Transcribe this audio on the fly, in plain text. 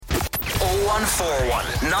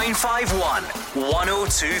0141 951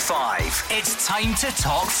 1025. It's time to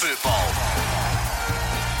talk football.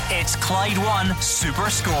 It's Clyde One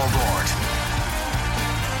Super Scoreboard.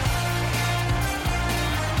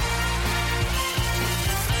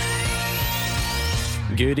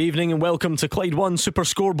 Good evening and welcome to Clyde One Super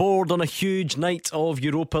Scoreboard on a huge night of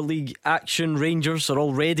Europa League action. Rangers are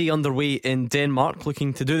already underway in Denmark,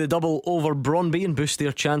 looking to do the double over Brøndby and boost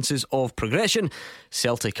their chances of progression.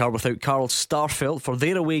 Celtic are without Karl Starfelt for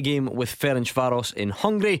their away game with Ferencvaros in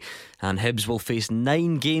Hungary, and Hibs will face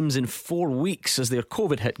 9 games in 4 weeks as their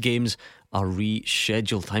COVID hit games are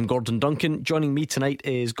rescheduled. I'm Gordon Duncan. Joining me tonight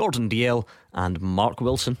is Gordon Dalziel and Mark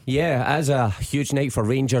Wilson. Yeah, as a huge night for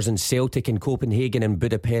Rangers and Celtic in Copenhagen and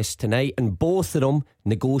Budapest tonight, and both of them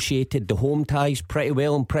negotiated the home ties pretty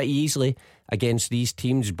well and pretty easily against these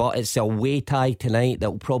teams, but it's a away tie tonight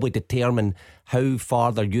that will probably determine how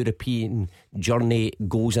far their European journey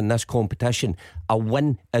goes in this competition. A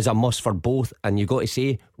win is a must for both, and you've got to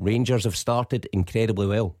say Rangers have started incredibly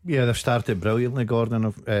well. Yeah, they've started brilliantly,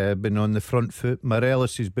 Gordon. Have been on the front foot.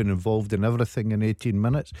 Morelos has been involved in everything in 18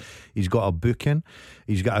 minutes. He's got a booking.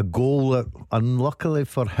 He's got a goal that unluckily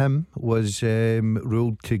for him was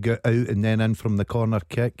ruled to get out and then in from the corner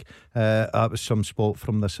kick. That was some spot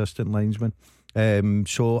from the assistant linesman.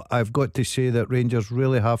 So I've got to say that Rangers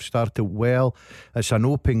really have started well. It's an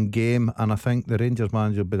open game, and I think the Rangers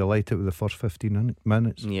manager will be delighted with the first 15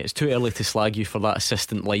 minutes. Yeah, it's too early to slag you for that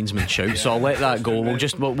assistant linesman shout, so I'll let that go. We'll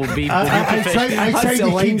be That's the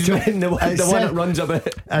linesman, the one that runs a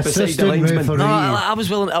bit beside the linesman. No, I was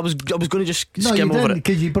going to just skim over it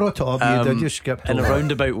because you brought it up. You just skipped in a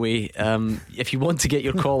roundabout way. If you want to get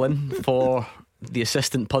your call in for the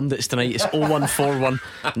assistant pundits tonight, it's 0141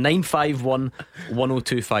 951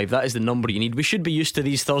 1025. That is the number you need. We should be used to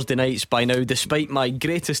these Thursday nights by now, despite my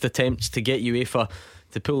greatest attempts to get UEFA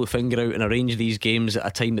to pull the finger out and arrange these games at a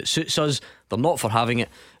time that suits us. They're not for having it,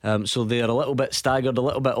 so they're a little bit staggered, a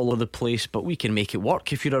little bit all over the place, but we can make it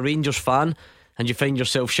work. If you're a Rangers fan and you find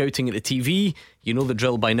yourself shouting at the TV, you know the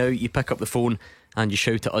drill by now. You pick up the phone and you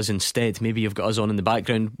shout at us instead. Maybe you've got us on in the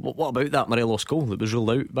background. What about that Morelos goal that was ruled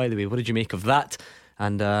out, by the way? What did you make of that?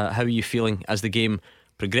 And how are you feeling as the game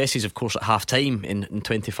progresses? Of course, at half time in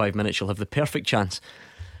 25 minutes you'll have the perfect chance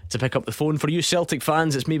to pick up the phone. For you Celtic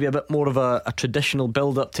fans, it's maybe a bit more of a traditional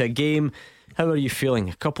build up to a game. How are you feeling?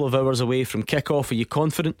 A couple of hours away from kick-off. Are you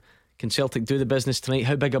confident? Can Celtic do the business tonight?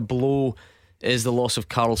 How big a blow is the loss of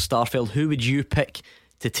Karl Starfelt? Who would you pick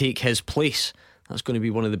to take his place? That's going to be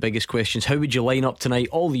one of the biggest questions. How would you line up tonight?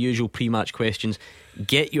 All the usual pre-match questions.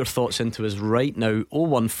 Get your thoughts into us right now.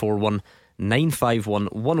 0141 951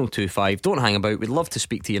 1025. Don't hang about. We'd love to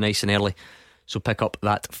speak to you nice and early, so pick up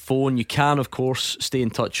that phone. You can of course stay in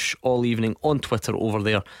touch all evening on Twitter over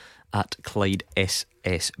there at Clyde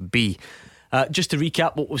SSB. Just to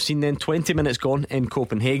recap what we've seen then, 20 minutes gone in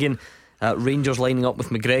Copenhagen. Rangers lining up with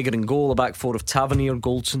McGregor in goal, a back four of Tavernier,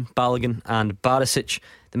 Goldson, Balogun and Barisic,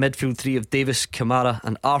 the midfield three of Davis, Kamara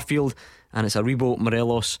and Arfield, and it's Aribo,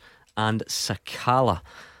 Morelos and Sakala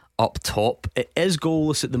up top. It is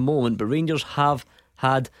goalless at the moment, but Rangers have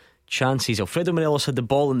had chances. Alfredo Morelos had the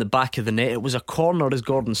ball in the back of the net. It was a corner, as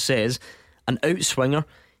Gordon says, an outswinger.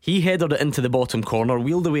 He headed it into the bottom corner,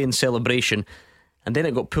 wheeled away in celebration, and then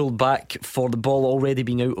it got pulled back for the ball already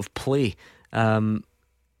being out of play.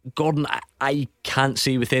 Gordon, I can't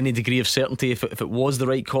say with any degree of certainty if it was the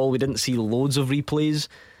right call. We didn't see loads of replays.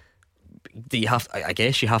 I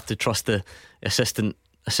guess you have to trust the assistant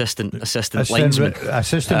linesman, assistant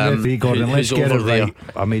referee, Gordon. Let's get it right.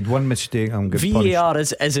 I made one mistake. I'm good. VAR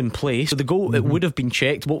is in place, so the goal it would have been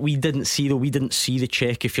checked. What we didn't see, though, we didn't see the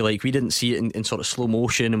check, if you like. We didn't see it in sort of slow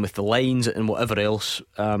motion and with the lines and whatever else.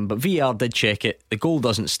 But VAR did check it. The goal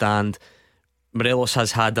doesn't stand. Morelos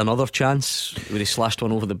has had another chance where he slashed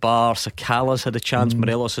one over the bar. Sakala's had a chance.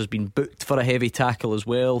 Morelos has been booked for a heavy tackle as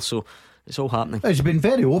well. So it's all happening. It's been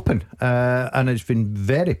very open, and it's been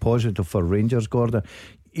very positive for Rangers, Gordon.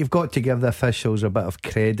 You've got to give the officials a bit of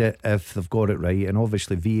credit if they've got it right, and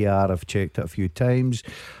obviously VAR have checked it a few times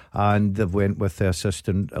and they've went with the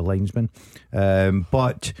assistant linesman,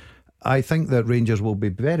 but I think that Rangers will be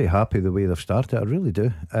very happy the way they've started. I really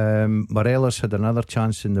do. Morelos had another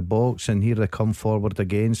chance in the box, and here they come forward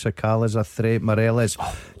again. Sakala's a threat. Morelos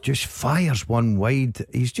just fires one wide.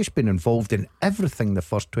 He's just been involved in everything the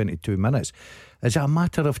first 22 minutes. Is it a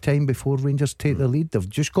matter of time before Rangers take the lead? They've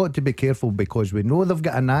just got to be careful, because we know they've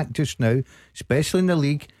got a knack just now, especially in the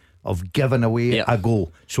league, of giving away a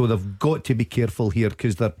goal. So they've got to be careful here,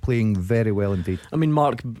 because they're playing very well indeed. I mean,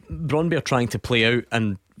 Mark, Brøndby are trying to play out,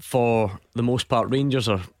 and for the most part Rangers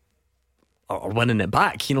are are winning it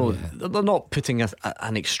back. They're not putting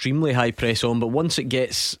an extremely high press on, but once it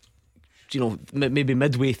gets, maybe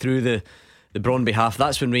midway through the Brøndby half,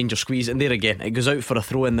 that's when Rangers squeeze. And there again, it goes out for a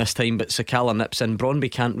throw in this time, but Sakala nips in.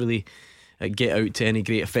 Brøndby can't really get out to any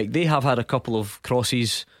great effect. They have had a couple of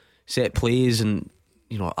crosses, set plays, and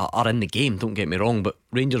are in the game, don't get me wrong, but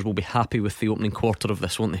Rangers will be happy with the opening quarter of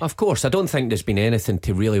this, won't they? Of course, I don't think there's been anything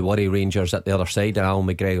to really worry Rangers at the other side of Alan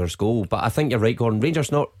McGregor's goal. But I think you're right, Gordon.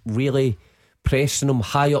 Rangers not really pressing them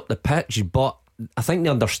high up the pitch, but I think they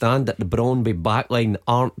understand that the Brøndby backline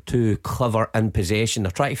aren't too clever in possession.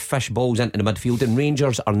 They're trying to fish balls into the midfield, and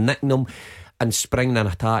Rangers are nicking them and springing an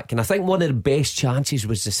attack. And I think one of the best chances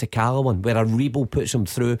was the Sakala one, where Aribo puts him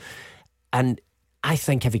through, and I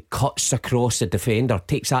think if he cuts across the defender,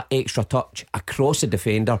 takes that extra touch across the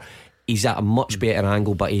defender, he's at a much better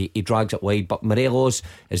angle, but he drags it wide. But Morelos,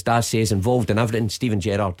 as Daz says, involved in everything. Steven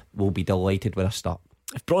Gerrard will be delighted with a start.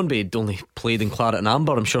 If Brøndby had only played in claret and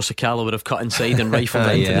amber, I'm sure Sakala would have cut inside and rifled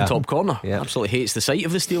it into the top corner. Absolutely hates the sight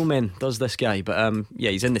of the steel men, does this guy. But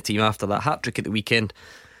he's in the team after that hat-trick at the weekend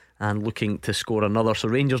and looking to score another. So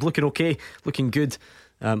Rangers looking okay, looking good,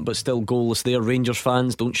 but still goalless there. Rangers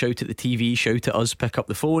fans, don't shout at the TV, shout at us, pick up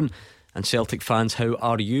the phone. And Celtic fans, how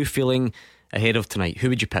are you feeling ahead of tonight? Who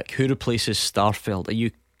would you pick? Who replaces Starfelt? Are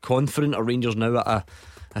you confident are Rangers now at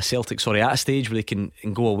a stage where they can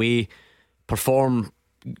go away, perform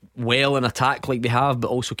well in attack like they have, but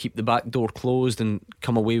also keep the back door closed and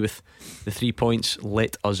come away with the 3 points?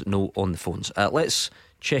 Let us know on the phones. Let's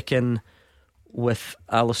check in with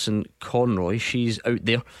Alison Conroy. She's out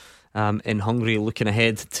there in Hungary looking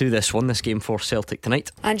ahead to this game for Celtic tonight.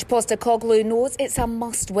 Ange Postecoglou knows it's a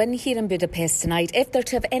must win here in Budapest tonight if they're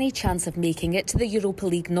to have any chance of making it to the Europa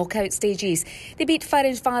League knockout stages. They beat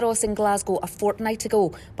Ferencváros in Glasgow a fortnight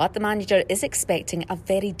ago, but the manager is expecting a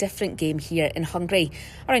very different game here in Hungary.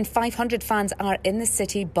 Around 500 fans are in the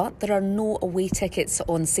city, but there are no away tickets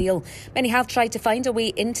on sale. Many have tried to find a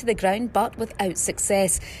way into the ground, but without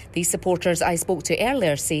success. These supporters I spoke to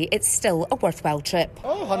earlier say it's still a worthwhile trip.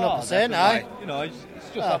 100%, aye.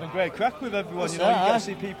 It's just having great crack with everyone. You get to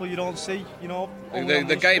see people you don't see.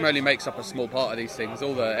 The game only makes up a small part of these things.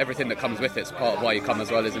 Everything that comes with it's part of why you come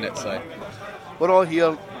as well, isn't it? So we're all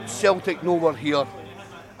here. Celtic know we're here,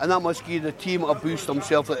 and that must give the team a boost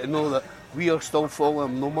themselves to know that we are still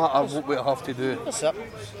following them no matter what we have to do. That's it.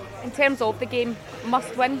 In terms of the game,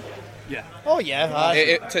 must win. Yeah. Oh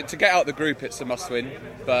yeah. To get out of the group, it's a must win.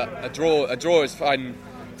 But a draw is fine.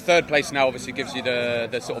 Third place now obviously gives you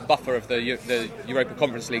the sort of buffer of the Europa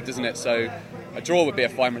Conference League, doesn't it? So a draw would be a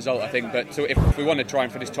fine result, I think. But if we want to try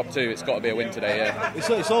and finish top two, it's got to be a win today. Yeah.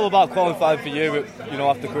 It's all about qualifying for Europe.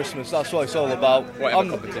 After Christmas, that's what it's all about.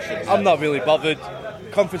 Whatever competition. I'm not really bothered.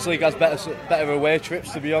 Conference League has better away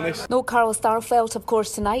trips, to be honest. No Carl Starfelt, of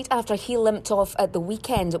course, tonight after he limped off at the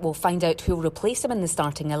weekend. We'll find out who'll replace him in the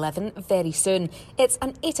starting 11 very soon. It's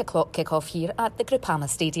an 8 o'clock kick-off here at the Groupama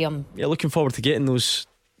Stadium. Yeah, looking forward to getting those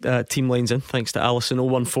team lines in. Thanks to Alison.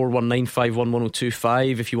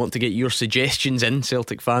 01419511025 if you want to get your suggestions in,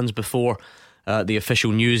 Celtic fans, before the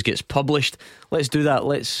official news gets published. Let's do that.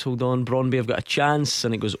 Let's hold on. Brøndby have got a chance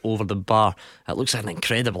and it goes over the bar. It looks like an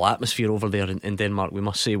incredible atmosphere over there in Denmark, we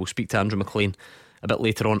must say. We'll speak to Andrew McLean a bit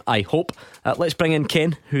later on, I hope. Let's bring in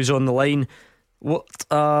Ken, who's on the line. What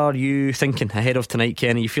are you thinking ahead of tonight,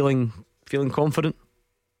 Ken? Are you feeling confident?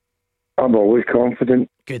 I'm always confident.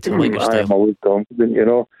 Good, I like your style. I'm always confident,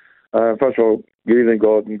 First of all, good evening,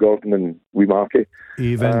 Gordon and wee Marky.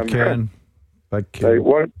 Even Ken. Big Ken.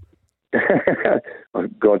 What? Oh,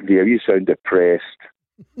 God, dear, you sound depressed.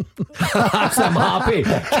 I'm happy,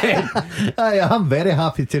 Ken. I'm very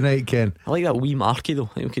happy tonight, Ken. I like that wee Marky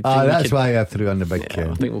though. That's why I threw on the big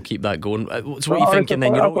Ken. I think we'll keep that going. So what are you thinking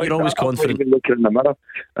then? You're always confident. I'm looking in the mirror.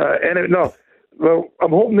 Anyway, no. Well,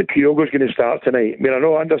 I'm hoping that Kyogo's going to start tonight. I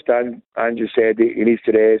understand Andrew said he needs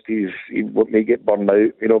to rest, he may get burned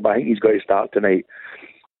out, but I think he's got to start tonight.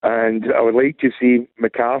 And I would like to see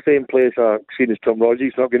McCarthy in place, seeing as Tom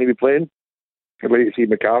Rodgers not going to be playing. I'd like to see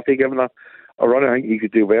McCarthy given a run. I think he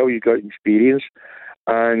could do well, he's got experience.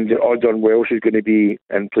 And Odon Welsh is going to be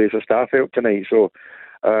in place of Starfelt tonight. So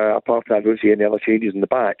apart from that, I don't see any other changes in the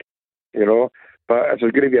back, But if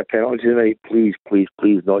there's going to be a penalty tonight, please,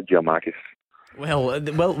 not Giamakis. Well,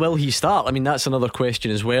 will he start? That's another question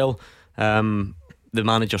as well. The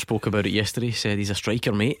manager spoke about it yesterday. Said he's a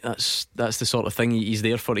striker, mate. That's the sort of thing he's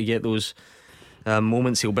there for, to get those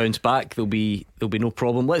moments. He'll bounce back. There'll be no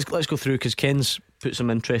problem. Let's go through, because Ken's put some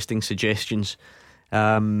interesting suggestions.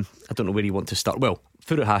 I don't know where you want to start. Well,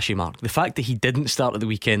 Furuhashi, Mark. The fact that he didn't start at the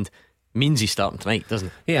weekend means he's starting tonight, doesn't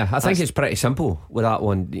it? Yeah, I think it's pretty simple with that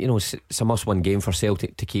one. It's a must-win game for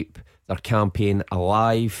Celtic to keep their campaign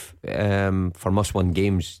alive. For must-win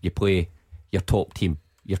games, you play your top team,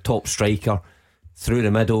 your top striker through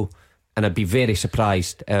the middle. And I'd be very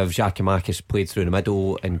surprised if Giakoumakis played through the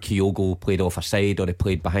middle and Kyogo played off a side or he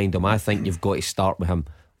played behind him. I think you've got to start with him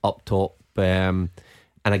up top. And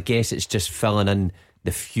I guess it's just filling in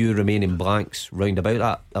the few remaining blanks round about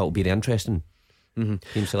that. That'll be the interesting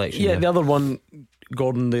team selection. Yeah, the other one,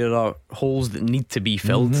 Gordon, there are holes that need to be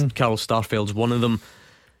filled. Carl Starfeld's one of them.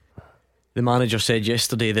 The manager said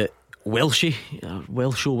yesterday that Welshie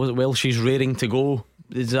Welshie's raring to go.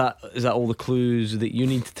 Is that all the clues that you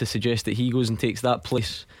need to suggest that he goes and takes that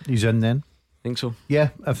place? He's in then. Think so? Yeah,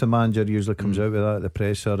 if the manager usually comes out with that at the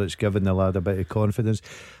presser, it's giving the lad a bit of confidence.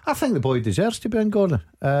 I think the boy deserves to be in, Gordon.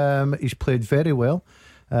 He's played very well.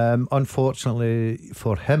 Unfortunately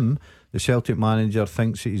for him, the Celtic manager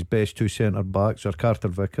thinks that his best two centre backs are Carter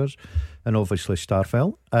Vickers and obviously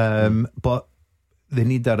Starfelt. But they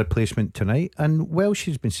need a replacement tonight, and Welsh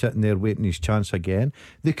has been sitting there waiting his chance again.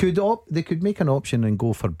 They could make an option and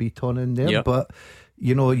go for Beaton in there, but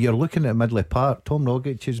you know, you're looking at Midley Park. Tom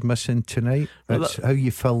Rogic is missing tonight. That's how you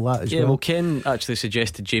fill that as well. Well, Ken actually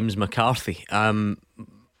suggested James McCarthy.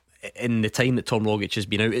 In the time that Tom Rogic has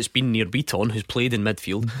been out, it's been near Beaton, who's played in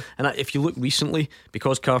midfield. And if you look recently,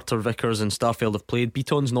 because Carter Vickers and Starfelt have played,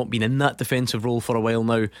 Beaton's not been in that defensive role for a while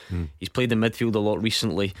now. He's played in midfield a lot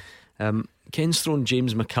recently. Ken's thrown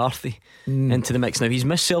James McCarthy into the mix now. He's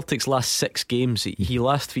missed Celtic's last 6 games. He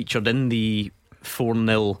last featured in the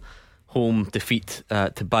 4-0 home defeat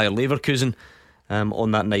to Bayer Leverkusen.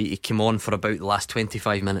 On that night, he came on for about the last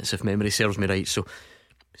 25 minutes, if memory serves me right. So,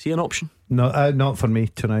 is he an option? No, not for me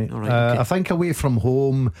tonight. Right, okay. I think away from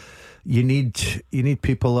home, you need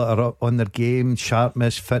people that are up on their game,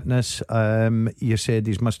 sharpness, fitness. You said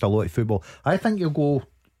he's missed a lot of football. I think you'll go.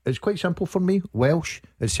 It's quite simple for me. Welsh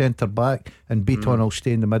is centre back, and Beaton will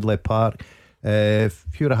stay in the middle of the park.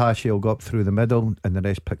 Furuhashi will go up through the middle, and the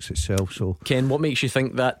rest picks itself. So, Ken, what makes you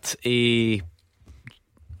think that a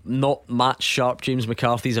not match sharp James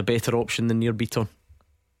McCarthy is a better option than Nir Beaton?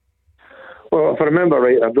 Well, if I remember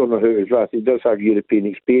right, I don't know who it was with, he does have European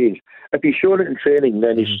experience. If he's shown it in training,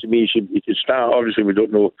 then he should start. Obviously, we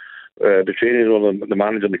don't know the training or the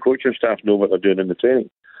manager and the coaching staff know what they're doing in the training.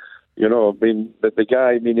 You know, I mean, the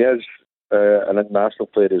guy, he is an international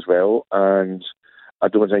player as well, and I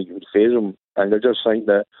don't think it would faze him. And I just think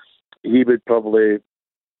that he would probably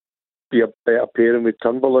be a better pairing with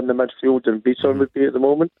Turnbull in the midfield than Beaton would be at the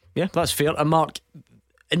moment. Yeah, that's fair. And Mark,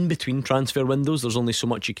 in between transfer windows, there's only so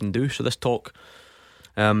much you can do. So this talk,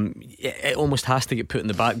 it almost has to get put in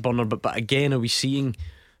the back burner. But again, are we seeing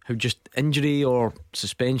how just injury or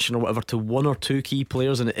suspension or whatever to one or two key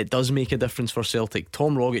players, and it does make a difference for Celtic?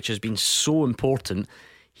 Tom Rogic has been so important.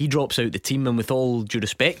 He drops out the team, and with all due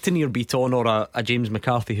respect to Nir Beaton or a James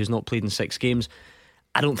McCarthy who's not played in 6 games,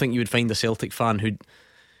 I don't think you would find a Celtic fan who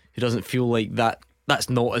doesn't feel like that's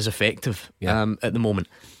not as effective at the moment.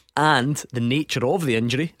 And the nature of the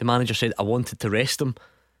injury, the manager said, I wanted to rest him,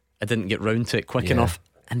 I didn't get round to it quick enough.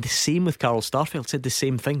 And the same with Carl Starfelt, said the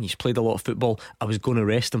same thing. He's played a lot of football, I was going to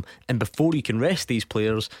rest him. And before you can rest these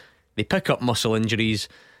players, they pick up muscle injuries.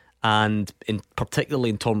 And particularly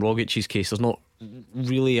in Tom Rogic's case, there's not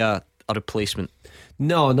really a replacement.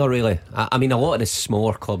 No, not really. I mean, a lot of the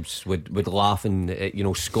smaller clubs would laugh and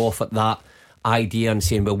scoff at that idea and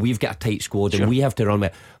saying, well, we've got a tight squad and we have to run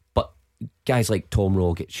with it. But guys like Tom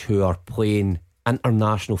Rogic, who are playing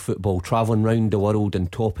international football, travelling round the world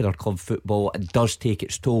and top of their club football, it does take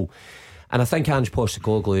its toll. And I think Ange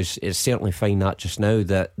Postecoglou is certainly finding that just now,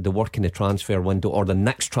 that the work in the transfer window, or the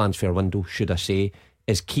next transfer window should I say,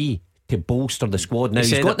 is key to bolster the squad. Now,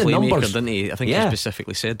 he's got the numbers, didn't he? I think he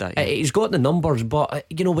specifically said that. He's got the numbers, but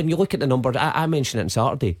when you look at the numbers, I mentioned it on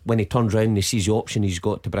Saturday, when he turns around and he sees the option he's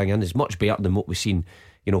got to bring in is much better than what we've seen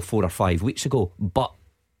 4 or 5 weeks ago. But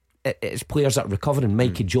it's players that are recovering,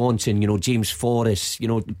 Mikey Johnson, James Forrest,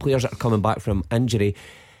 players that are coming back from injury.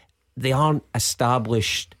 They aren't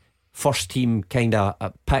established first team kind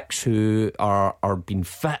of picks who are being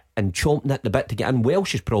fit and chomping at the bit to get in.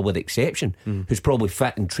 Welsh is probably the exception, who's probably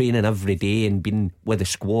fit and training every day and been with the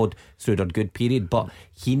squad through their good period. But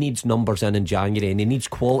he needs numbers in January, and he needs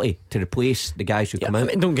quality to replace the guys who come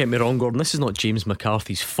out. Don't get me wrong, Gordon, this is not James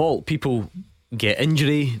McCarthy's fault. People get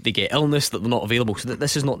injury, they get illness, that they're not available, so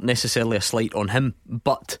this is not necessarily a slight on him.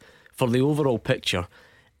 But for the overall picture,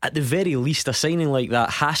 at the very least, a signing like that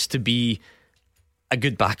has to be a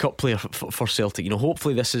good backup player for Celtic.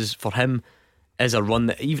 Hopefully this is for him is a run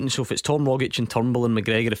that, even so, if it's Tom Rogic and Turnbull and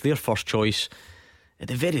McGregor, if they're first choice, at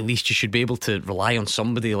the very least you should be able to rely on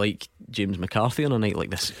somebody like James McCarthy on a night like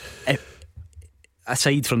this.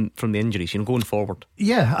 aside from the injuries, going forward.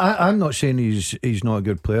 Yeah, I'm not saying he's not a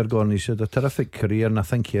good player, Gordon. He's had a terrific career, and I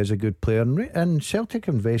think he is a good player. And Celtic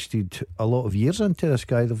invested a lot of years into this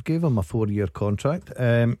guy. They've gave him a 4-year contract.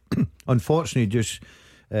 Unfortunately, just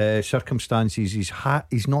circumstances,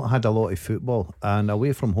 he's not had a lot of football, and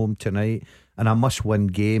away from home tonight, and a must-win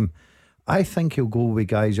game. I think he'll go with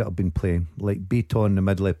guys that have been playing, like Beaton, the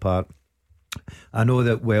Midley Park. I know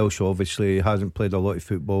that Welsh obviously hasn't played a lot of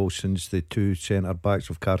football since the two centre backs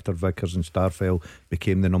of Carter Vickers and Starfelt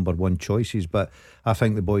became the number one choices, but I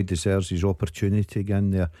think the boy deserves his opportunity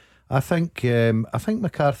again there. I think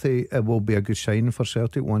McCarthy will be a good signing for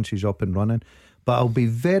Celtic once he's up and running, but I'll be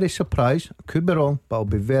very surprised, I could be wrong, but I'll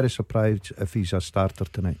be very surprised if he's a starter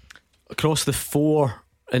tonight. Across the 4,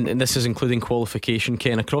 and this is including qualification,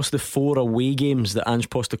 Ken, across the 4 away games that Ange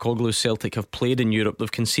Postecoglou's Celtic have played in Europe, they've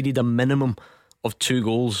conceded a minimum of 2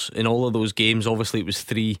 goals in all of those games. Obviously it was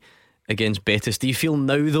 3 against Betis. Do you feel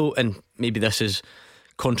now though, and maybe this is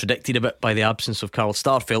contradicted a bit by the absence of Carl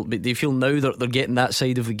Starfelt, but do you feel now that they're getting that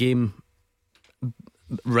side of the game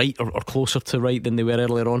right, or closer to right than they were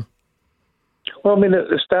earlier on? Well, I mean, at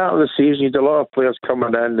the start of the season, you had a lot of players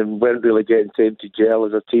coming in and weren't really getting time to gel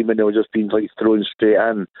as a team, and they were just being thrown straight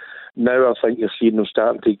in. Now I think you're seeing them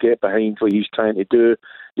starting to get behind what he's trying to do.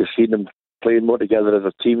 You're seeing them playing more together as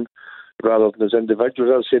a team rather than as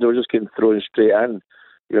individuals. I'd say they were just getting thrown straight in,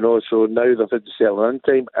 so now they've had to settle in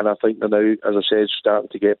time, and I think they're now, as I said, starting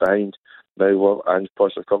to get behind now what Ange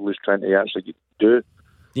Postecoglou's trying to actually do.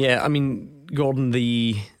 Yeah, I mean, Gordon,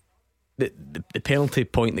 the penalty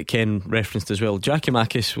point that Ken referenced as well,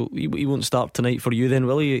 Giakoumakis, he won't start tonight for you then,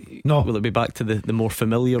 will he? No. Will it be back to the more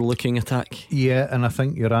familiar looking attack? Yeah, and I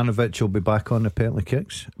think Juranovic will be back on the penalty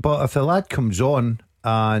kicks. But if the lad comes on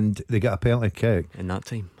and they get a penalty kick in that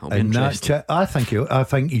time, I'll be interested. I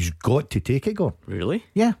think he's got to take it, Gordon. Really?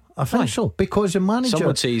 Yeah, I think so, because the manager, some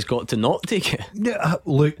would say he's got to not take it.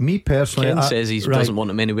 Look, me personally, Ken says he doesn't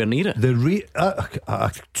want him anywhere near it.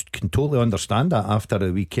 I can totally understand that after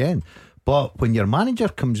the weekend. But when your manager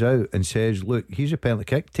comes out and says, look, he's a penalty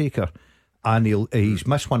kick taker, and he's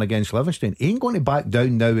missed one against Livingston, he ain't going to back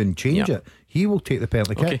down now and change it. He will take the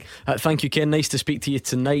penalty kick. Thank you, Ken. Nice to speak to you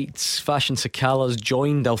tonight. Fashion Sakala's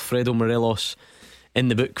joined Alfredo Morelos in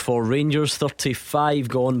the book for Rangers. 35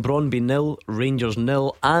 gone, Brøndby 0, Rangers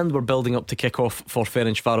 0, and we're building up to kick off for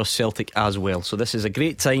Ferencvaros Celtic as well. So this is a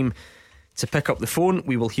great time to pick up the phone.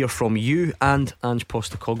 We will hear from you and Ange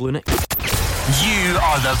Postecoglou next. You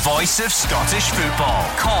are the voice of Scottish football.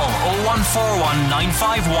 Call 0141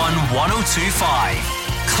 951 1025.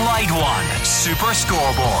 Clyde One Super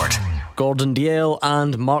Scoreboard. Gordon Dalziel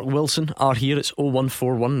and Mark Wilson are here. It's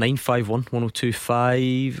 0141 951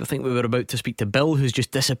 1025. I think we were about to speak to Bill, who's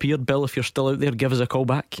just disappeared. Bill, if you're still out there, give us a call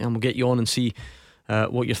back and we'll get you on and see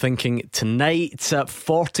what you're thinking tonight.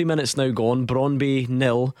 40 minutes now gone, Brøndby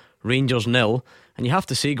 0, Rangers 0. And you have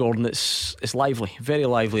to say, Gordon, it's lively, very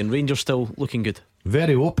lively, and Rangers still looking good.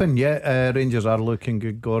 Very open, yeah. Rangers are looking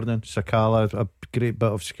good, Gordon. Sakala, a great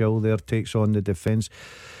bit of skill there, takes on the defence.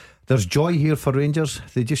 There's joy here for Rangers.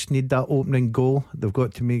 They just need that opening goal. They've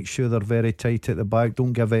got to make sure they're very tight at the back.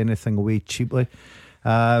 Don't give anything away cheaply.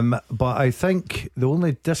 But I think the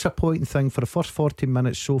only disappointing thing for the first 40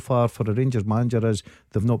 minutes so far for the Rangers manager is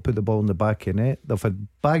they've not put the ball in the back of the net. They've had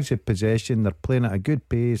bags of possession. They're playing at a good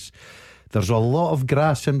pace. There's a lot of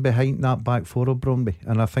grass in behind that back four of Brøndby,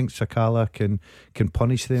 and I think Sakala can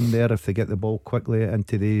punish them there if they get the ball quickly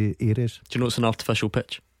into the areas. Do you know it's an artificial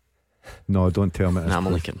pitch? No, don't tell me. Nah, I'm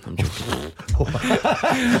only kidding. I'm joking.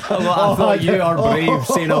 I thought you are brave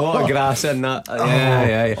saying a lot of grass in that.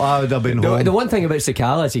 Yeah. I would have been home. The one thing about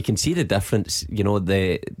Sakala is you can see the difference.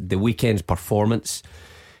 The weekend's performance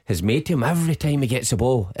has made to him. Every time he gets the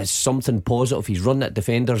ball, it's something positive. He's run at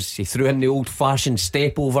defenders. He threw in the old fashioned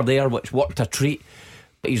step over there, which worked a treat.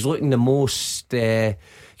 But he's looking the most the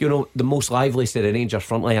most liveliest of the Rangers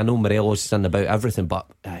front line. I know Morelos is in about everything, but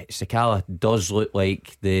Sakala does look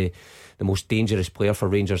like the most dangerous player for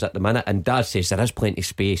Rangers at the minute. And Dad says there is plenty of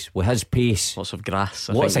space with his pace. Lots of grass.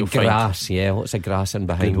 Lots of grass in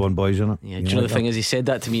behind. Good one, boys, isn't it? Yeah, do you know the thing is, he said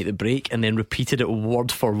that to me at the break and then repeated it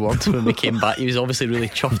word for word when we came back. He was obviously really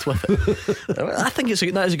chuffed with it. I think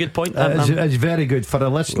that is a good point. It's very good for the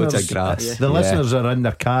listeners. Lots of grass. Listeners are in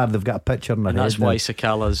their car, they've got a picture in their and head. That's why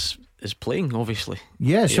Sakala is playing, obviously.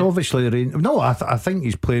 Yes, obviously. No, I think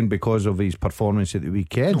he's playing because of his performance at the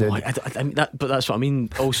weekend. No, I mean that, but that's what I mean.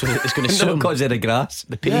 Also, it's going to suit him because of the grass,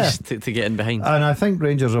 the pace to get in behind. And I think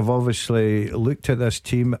Rangers have obviously looked at this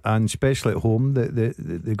team, and especially at home,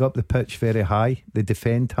 they got the pitch very high, they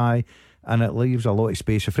defend high, and it leaves a lot of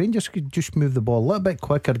space. If Rangers could just move the ball a little bit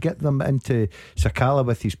quicker, get them into Sakala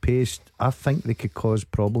with his pace, I think they could cause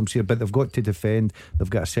problems here. But they've got to defend. They've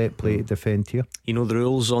got a set play to defend here. You know the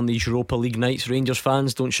rules on these Europa League nights, Rangers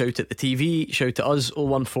fans. Don't shout at the TV, shout at us.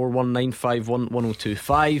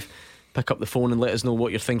 01419511025. Pick up the phone and let us know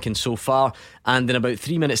what you're thinking so far. And in about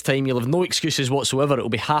 3 minutes time, you'll have no excuses whatsoever. It'll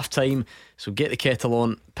be half time, so get the kettle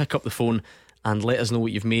on, pick up the phone and let us know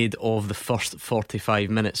what you've made of the first 45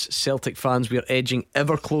 minutes. Celtic fans, we are edging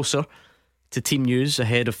ever closer to team news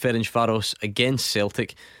ahead of Ferencváros against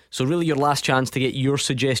Celtic. So really your last chance to get your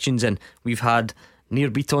suggestions in. We've had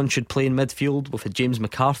Nir Bitton should play in midfield. We've had James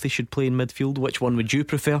McCarthy should play in midfield. Which one would you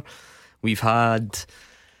prefer? We've had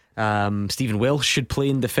Stephen Welsh should play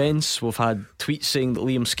in defence. We've had tweets saying that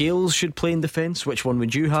Liam Scales should play in defence. Which one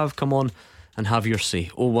would you have? Come on and have your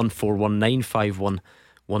say.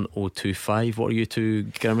 01419511025. What are you two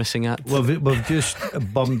grimacing at? Well, we've just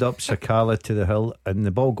bummed up Sakala to the hill, and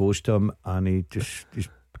the ball goes to him, and his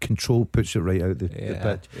control puts it right out the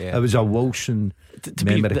pitch. It was a Wilson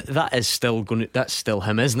memory. That is still going. That's still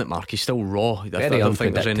him, isn't it, Mark? He's still raw. I don't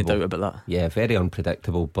think there's any doubt about that. Yeah, very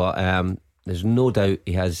unpredictable. But there's no doubt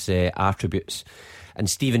he has attributes. And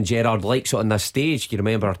Steven Gerrard likes it on this stage. You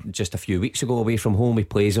remember just a few weeks ago away from home, he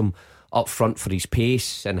plays him up front for his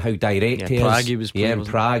pace and how direct he Prague is. He was playing, in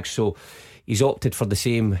Prague. So he's opted for the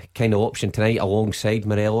same kind of option tonight alongside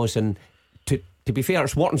Morelos. And to be fair,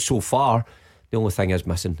 it's working so far. The only thing is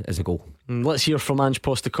missing is a goal. Let's hear from Ange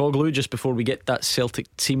Postecoglou just before we get that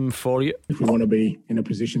Celtic team for you. If we want to be in a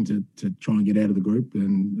position to try and get out of the group,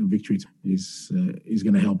 then a victory is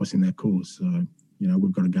going to help us in that cause. So,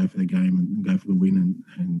 we've got to go for the game and go for the win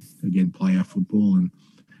and again play our football and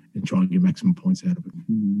try and get maximum points out of it.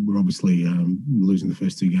 We're obviously losing the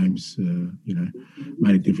first two games,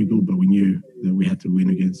 made it difficult, but we knew that we had to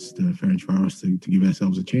win against Ferencváros to give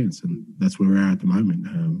ourselves a chance, and that's where we're at the moment.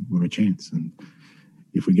 We're a chance, and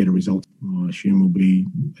if we get a result, I assume we'll be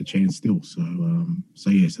a chance still. So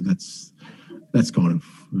that's kind of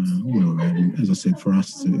where we're at. And as I said, for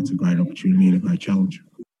us, it's a great opportunity and a great challenge.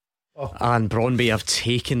 And Brøndby have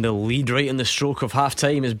taken the lead right in the stroke of half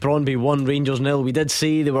time as Brøndby 1, Rangers 0. We did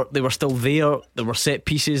say they were still there. There were set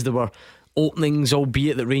pieces, there were openings,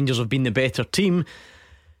 albeit that Rangers have been the better team.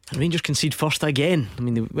 And Rangers concede first again. I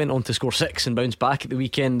mean, they went on to score 6 and bounce back at the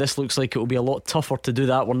weekend. This looks like it will be a lot tougher to do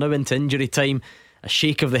that. We're now into injury time. A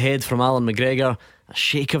shake of the head from Alan McGregor, a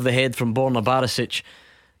shake of the head from Borna Barisic,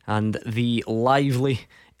 and the lively,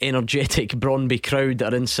 energetic Brøndby crowd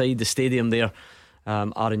that are inside the stadium there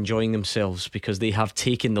are enjoying themselves because they have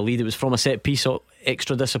taken the lead. It was from a set piece,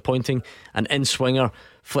 extra disappointing. An in-swinger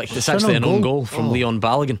flicked. It's actually an own goal from Leon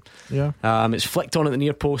Balogun. Yeah. It's flicked on at the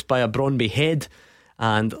near post by a Brøndby head,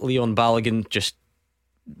 and Leon Balogun just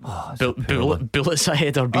bullets a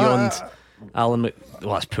header beyond Alan.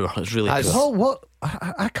 Well, that's poor. It's really poor. Oh, what?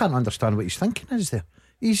 I can't understand what he's thinking. Is there?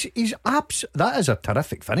 He's that is a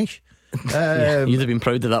terrific finish. You'd have been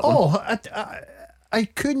proud of that one. I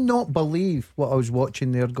could not believe what I was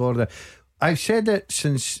watching there, Gordon. I've said it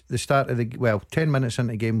since the start of 10 minutes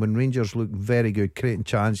into the game, when Rangers look very good, creating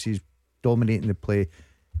chances, dominating the play.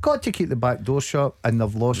 Got to keep the back door shut, and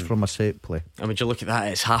they've lost from a set play. And would you look at that?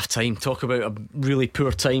 It's half time. Talk about a really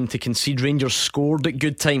poor time to concede. Rangers scored at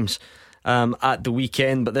good times at the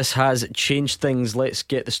weekend, but this has changed things. Let's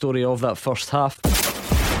get the story of that first half.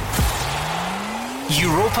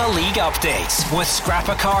 Europa League updates with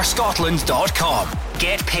scrapacarscotland.com.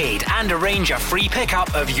 Get paid and arrange a free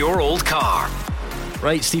pickup of your old car.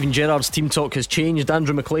 Right, Steven Gerrard's team talk has changed.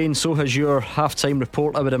 Andrew McLean, so has your half-time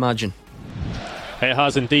report, I would imagine. It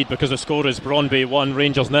has indeed, because the score is Brøndby 1,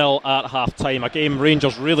 Rangers 0 at half-time. A game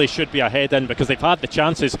Rangers really should be ahead in because they've had the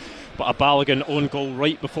chances, but a Balogun own goal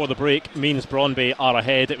right before the break means Brøndby are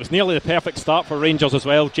ahead. It was nearly the perfect start for Rangers as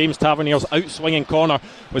well. James Tavernier's out-swinging corner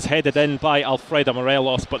was headed in by Alfredo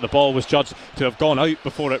Morelos, but the ball was judged to have gone out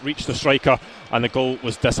before it reached the striker, and the goal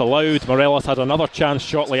was disallowed. Morelos had another chance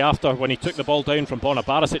shortly after when he took the ball down from Borna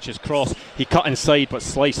Barisic's cross. He cut inside but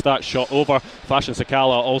sliced that shot over. Fashion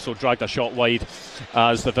Sakala also dragged a shot wide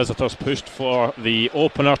as the visitors pushed for the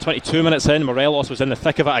opener. 22 minutes in, Morelos was in the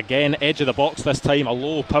thick of it again, edge of the box this time, a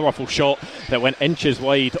low powerful shot that went inches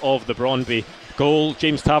wide of the Brøndby goal.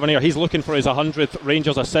 James Tavernier, he's looking for his 100th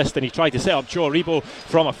Rangers assist, and he tried to set up Joe Aribo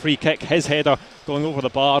from a free kick, his header going over the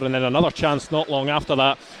bar, and then another chance not long after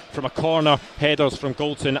that from a corner, headers from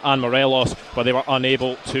Goldson and Morelos, but they were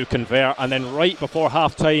unable to convert. And then right before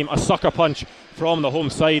half time, a sucker punch from the home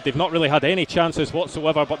side. They've not really had any chances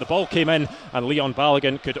whatsoever, but the ball came in and Leon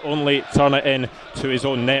Balogun could only turn it in to his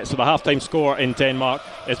own net. So the half-time score in Denmark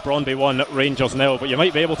is Brøndby 1, Rangers 0. But you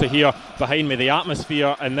might be able to hear behind me the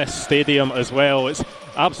atmosphere in this stadium as well. It's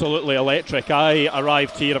absolutely electric. I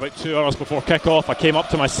arrived here about 2 hours before kick-off. I came up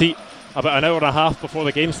to my seat about an hour and a half before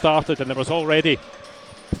the game started, and there was already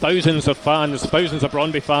thousands of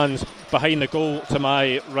Brøndby fans behind the goal to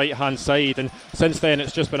my right hand side. And since then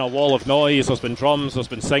it's just been a wall of noise. There's been drums, there's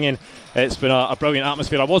been singing. It's been a brilliant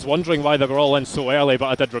atmosphere. I was wondering why they were all in so early, but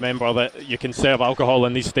I did remember that you can serve alcohol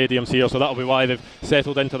in these stadiums here, so that'll be why they've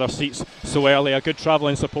settled into their seats so early. A good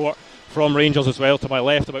travelling support from Rangers as well. To my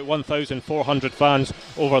left, about 1,400 fans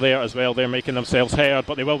over there as well. They're making themselves heard,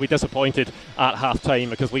 but they will be disappointed at half time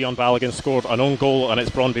because Leon Balogun scored an own goal, and it's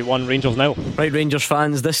Brøndby 1, Rangers 0. Right, Rangers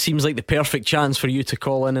fans, this seems like the perfect chance for you to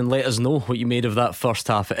call in and let us know what you made of that first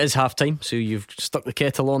half. It is half time, so you've stuck the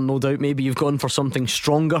kettle on, no doubt. Maybe you've gone for something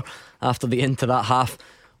stronger after the end to that half.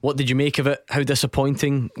 What did you make of it? How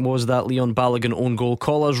disappointing was that Leon Balogun own goal?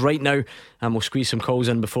 Call us right now and we'll squeeze some calls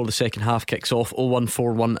in before the second half kicks off.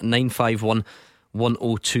 0141 951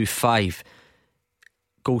 1025.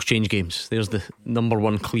 Goals change games. There's the number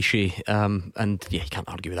one cliche, and yeah, you can't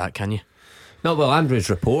argue with that, can you? No, well,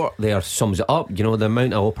 Andrew's report there sums it up. You know, the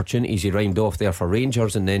amount of opportunities he rhymed off there for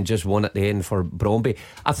Rangers, and then just one at the end for Brøndby.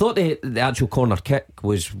 I thought the actual corner kick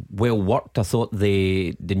was well worked. I thought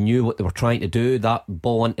they knew what they were trying to do. That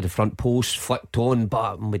ball into the front post, flicked on,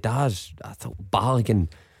 but with Daz, I thought Balogun,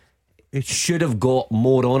 it should have got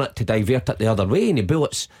more on it to divert it the other way, and he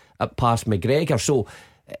bullets it past McGregor. So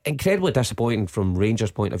incredibly disappointing from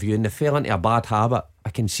Rangers' point of view, and they fell into a bad habit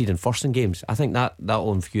of conceding first in games. I think that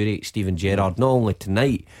will infuriate Steven Gerrard, not only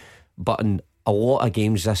tonight but in a lot of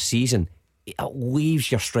games this season. It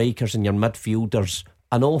leaves your strikers and your midfielders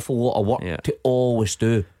an awful lot of work to always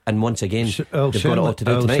do, and once again they've got it all to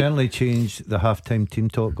do tonight. It'll certainly change the half-time team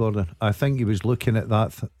talk, Gordon. I think he was looking at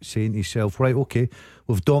that saying to himself, right, okay,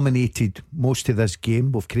 we've dominated most of this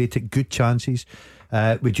game, we've created good chances,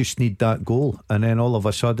 we just need that goal. And then all of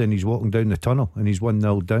a sudden he's walking down the tunnel and he's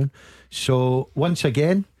 1-0 down. So once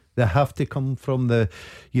again they have to come from the,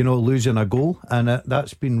 losing a goal, and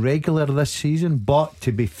that's been regular this season. But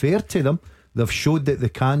to be fair to them, they've showed that they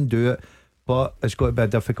can do it, but it's got to be a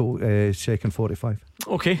difficult second 45.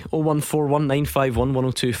 Okay, 0141 951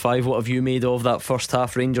 1025. What have you made of that first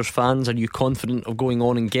half, Rangers fans? Are you confident of going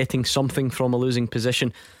on and getting something from a losing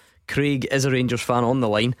position? Craig is a Rangers fan on the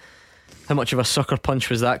line. How much of a sucker punch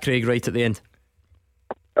was that, Craig, right at the end?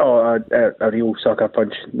 Oh, a real sucker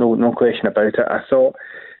punch, no question about it. I thought,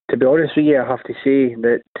 to be honest with you, I have to say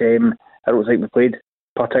that I don't think we played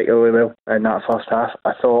particularly well in that first half.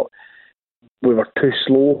 I thought we were too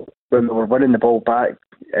slow when we were winning the ball back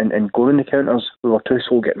and going the counters. We were too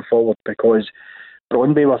slow getting forward because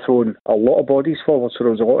Brøndby were throwing a lot of bodies forward, so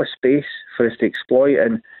there was a lot of space for us to exploit.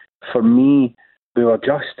 And for me, we were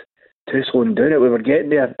just too slow in doing it. We were getting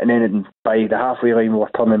there, and then by the halfway line we were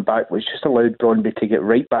turning back, which just allowed Brøndby to get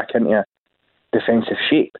right back into a defensive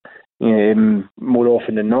shape more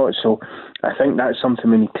often than not. So I think that's something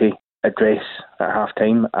we need to address at half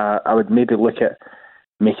time. I would maybe look at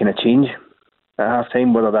making a change at half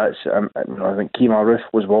time, whether that's I think Kemar Roofe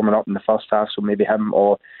was warming up in the first half, so maybe him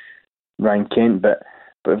or Ryan Kent, but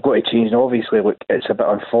we've got to change. And obviously, look, it's a bit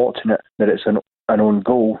unfortunate that it's an own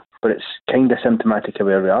goal, but it's kind of symptomatic of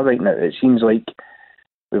where we are right now. It seems like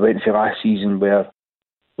we went for last season where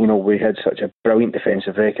we had such a brilliant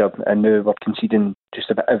defensive record, and now we're conceding just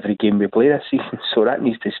about every game we play this season, so that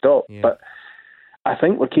needs to stop. But I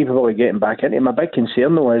think we're capable of getting back into it. My big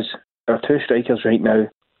concern though is our two strikers right now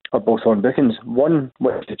are both on bookings. One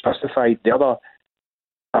which is justified, the other,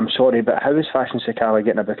 I'm sorry, but how is Fashion Sakala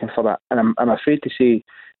getting a booking for that? And I'm afraid to say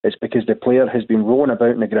it's because the player has been rolling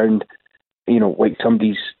about in the ground, like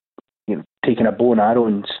somebody's taken a bow and arrow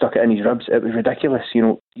and stuck it in his ribs. It was ridiculous.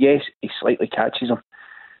 Yes, he slightly catches him,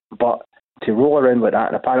 but to roll around like that,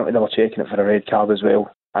 and apparently they were checking it for a red card as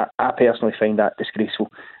well, I personally find that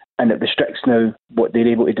disgraceful, and it restricts now what they're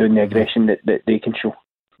able to do in the aggression that they can show.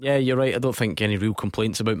 Yeah, you're right. I don't think any real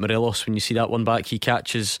complaints about Morelos when you see that one back. He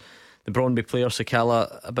catches the Brøndby player,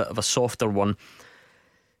 Sakala, a bit of a softer one.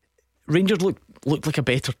 Rangers looked like a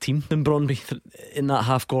better team than Brøndby in that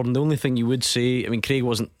half, Gordon. The only thing you would say, Craig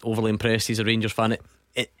wasn't overly impressed. He's a Rangers fan.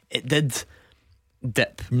 It did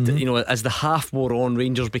dip. As the half wore on,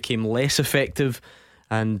 Rangers became less effective,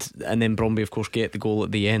 and then Brøndby of course get the goal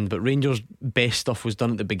at the end. But Rangers' best stuff was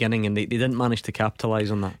done at the beginning, and they didn't manage to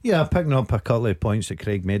capitalise on that. Yeah, picking up a couple of points that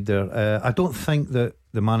Craig made there. I don't think that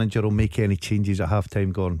the manager will make any changes at half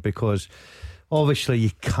time, Gordon, because obviously you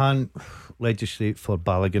can't legislate for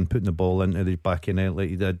Balogun putting the ball into the back of net like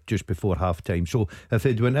he did just before half time. So if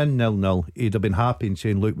it went in 0-0, he'd have been happy and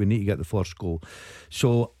saying, look, we need to get the first goal.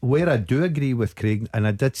 So where I do agree with Craig, and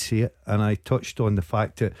I did say it, and I touched on the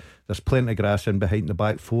fact that there's plenty of grass in behind the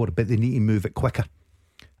back four, but they need to move it quicker.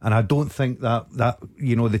 And I don't think that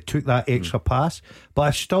they took that extra pass, but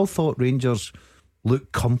I still thought Rangers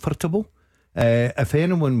looked comfortable. If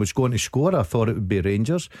anyone was going to score, I thought it would be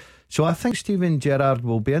Rangers. So I think Steven Gerrard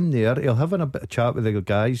will be in there. He'll have a bit of chat with the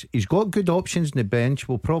guys. He's got good options in the bench.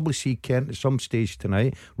 We'll probably see Kent at some stage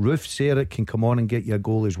tonight. Ruth Sarah can come on and get you a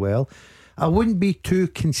goal as well. I wouldn't be too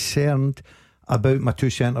concerned about my two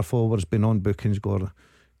centre forwards being on bookings, Gordon,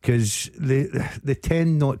 because they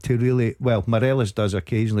tend not to really. Well, Morelos does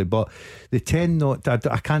occasionally, but they tend not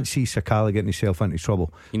to, I can't see Sakala getting himself into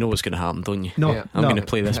trouble. You know what's going to happen, don't you? No, yeah. I'm going to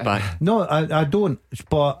play this back. No, I don't.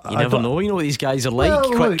 But you never know. You know what these guys are like.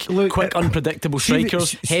 Well, quick, unpredictable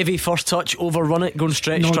strikers. Heavy first touch, overrun it, go and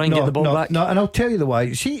stretch, try and get the ball back. No, and I'll tell you the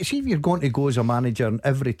why. See if you're going to go as a manager, and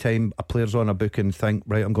every time a player's on a booking, think,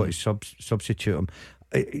 right, I'm going to substitute him.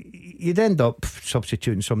 You'd end up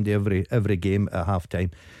substituting somebody every game at half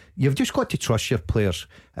time. You've just got to trust your players.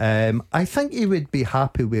 I think he would be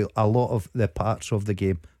happy with a lot of the parts of the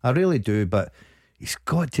game. I really do, but he's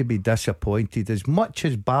got to be disappointed. As much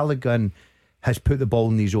as Balogun has put the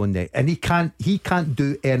ball in his own net, and he can't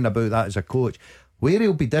do anything about that as a coach. Where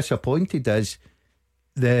he'll be disappointed is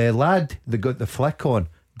the lad that got the flick on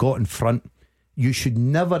got in front. You should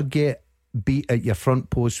never get beat at your front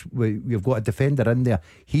post. You've got a defender in there.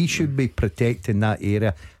 He should be protecting that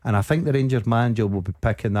area, and I think the Rangers manager will be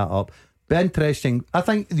picking that up. Be interesting. I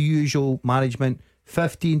think the usual management,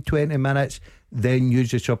 15-20 minutes, then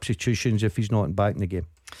use the substitutions if he's not back in the game.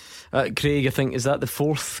 Craig, I think, is that the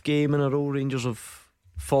fourth game in a row Rangers have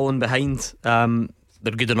fallen behind?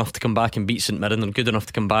 They're good enough to come back and beat St Mirren. They're good enough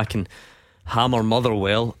to come back and hammer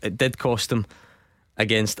Motherwell. It did cost them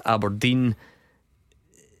against Aberdeen.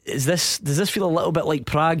 Does this feel a little bit like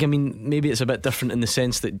Prague? I mean, maybe it's a bit different in the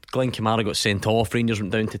sense that Glenn Kamara got sent off, Rangers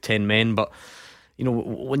went down to 10 men, but you know,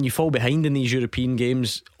 when you fall behind in these European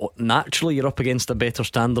games, naturally you're up against a better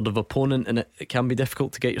standard of opponent, and it can be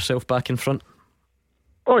difficult to get yourself back in front.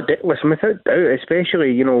 Oh, listen, without doubt,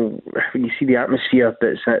 especially, you know, when you see the atmosphere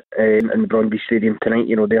that's in the Brøndby Stadium tonight,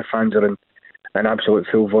 you know, their fans are in an absolute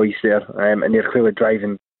full voice there, and they're clearly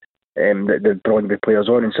driving the Brøndby players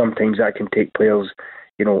on, and sometimes that can take players,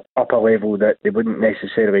 you know, up a level that they wouldn't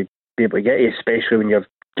necessarily be able to get, especially when you're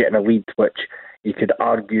getting a lead, which you could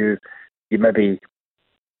argue you maybe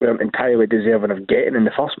weren't entirely deserving of getting in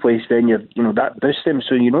the first place. Then that boosts them,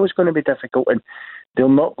 so you know it's going to be difficult, and they're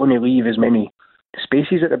not going to leave as many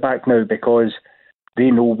spaces at the back now because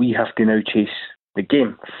they know we have to now chase the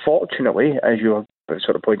game. Fortunately, as you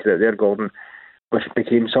sort of pointed out there, Gordon, we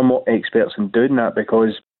became somewhat experts in doing that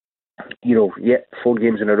because, you know, 4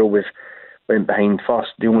 games in a row we've went behind first.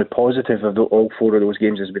 The only positive of all 4 of those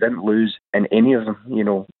games is we didn't lose in any of them, you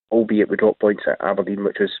know, albeit we dropped points at Aberdeen,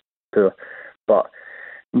 which was poor. But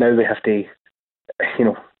now we have to, you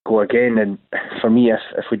know, go again. And for me,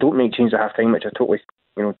 if we don't make changes at half time, which I totally,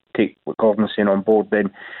 you know, take what Gordon's saying on board,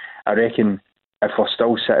 then I reckon if we're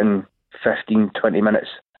still sitting 15-20 minutes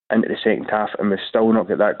into the second half and we still not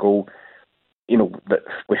get that goal, you know, that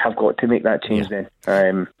we have got to make that change then.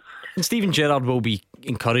 And Steven Gerrard will be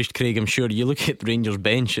encouraged, Craig, I'm sure. You look at the Rangers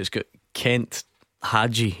bench, it's got Kent,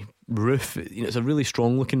 Hadji, Ruth. You know, it's a really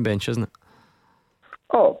strong looking bench, isn't it?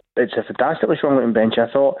 Oh, it's a fantastically strong looking bench.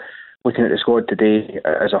 I thought, looking at the squad today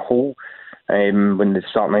as a whole, when the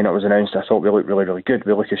start lineup was announced, I thought we looked really, really good.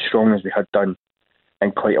 We look as strong as we had done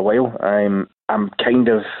in quite a while. I'm kind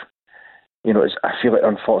of, you know, I feel like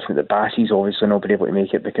unfortunate that Bassey's obviously not been able to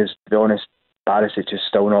make it because, to be honest, Barris is just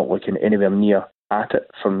still not looking anywhere near at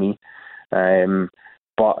it for me.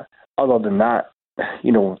 But other than that,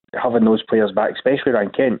 you know, having those players back, especially Ryan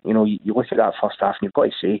Kent, you know, you look at that first half and you've got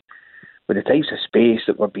to say, with the types of space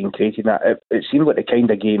that were being created, it seemed like the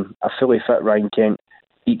kind of game a fully fit Ryan Kent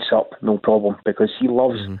eats up, no problem, because he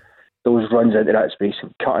loves those runs into that space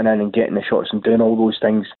and cutting in and getting the shots and doing all those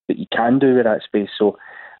things that you can do with that space. So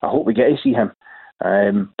I hope we get to see him.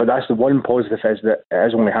 But that's the one positive, is that it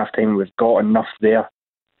is only half time. We've got enough there,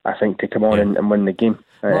 I think, to come on and win the game.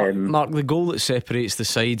 Mark, the goal that separates the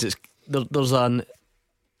sides, there's an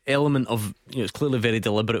element of, you know, it's clearly very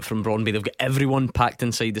deliberate from Brøndby. They've got everyone packed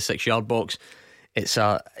inside the 6-yard box. It's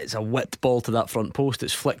a whipped ball to that front post.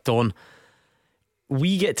 It's flicked on.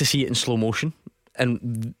 We get to see it in slow motion,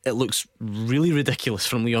 and it looks really ridiculous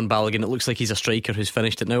from Leon Balogun. It looks like he's a striker who's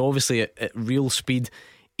finished it. Now, obviously, at real speed,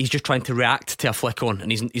 he's just trying to react to a flick on,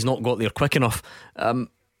 and he's not got there quick enough.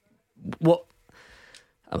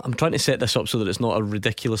 I'm trying to set this up so that it's not a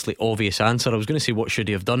ridiculously obvious answer. I was going to say what should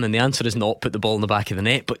he have done, and the answer is not put the ball in the back of the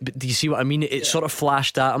net, but do you see what I mean? It sort of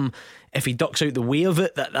flashed at him. If he ducks out the way of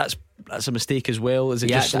it, that's a mistake as well. Is it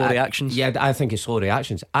just slow reactions? Yeah, I think it's slow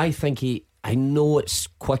reactions. I think I know it's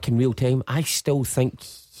quick in real time. I still think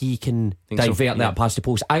he can divert that past the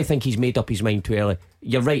post. I think he's made up his mind too early.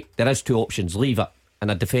 You're right, there is two options. Leave it, and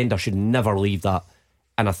a defender should never leave that.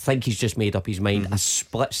 And I think he's just made up his mind a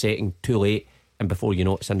split second too late, and before you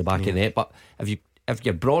know it's in the back of the net. But if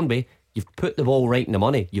you're Brøndby, you've put the ball right in the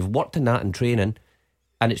money. You've worked in that in training,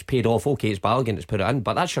 and it's paid off. Okay, it's Balogun that's put it in,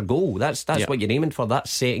 but that's your goal. That's what you're aiming for. That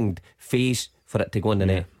second phase for it to go in the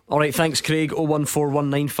net. Alright, thanks Craig.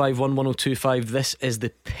 01419511025. This is the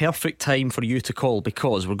perfect time for you to call,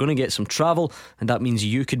 because we're going to get some travel, and that means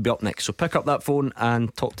you could be up next. So pick up that phone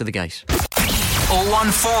and talk to the guys.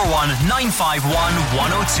 0141 951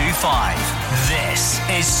 1025. This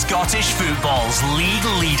is Scottish football's league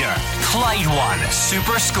leader, Clyde One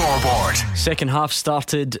Super Scoreboard. Second half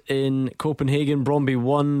started in Copenhagen. Brøndby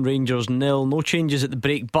 1, Rangers 0. No changes at the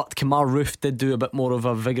break, but Kemar Roof did do a bit more of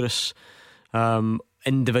a vigorous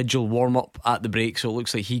individual warm-up at the break, so it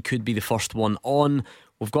looks like he could be the first one on.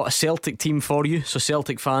 We've got a Celtic team for you, so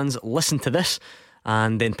Celtic fans, listen to this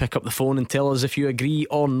and then pick up the phone and tell us if you agree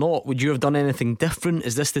or not. Would you have done anything different?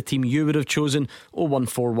 Is this the team you would have chosen?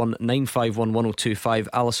 0141 951 1025.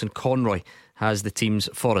 Alison Conroy has the teams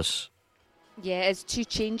for us. Yeah, it's two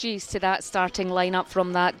changes to that starting lineup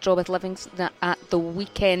from that draw with Livingston at the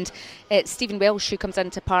weekend. It's Stephen Welsh who comes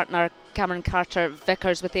in to partner Cameron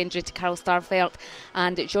Carter-Vickers with the injury to Karl Starfelt,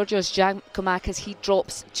 and Georgios Giacomakis, he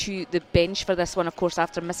drops to the bench for this one, of course,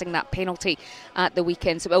 after missing that penalty at the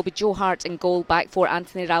weekend. So it will be Joe Hart in goal, back four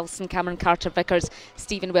Anthony Ralston, Cameron Carter-Vickers,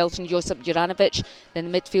 Stephen Welsh and Josip Juranovic.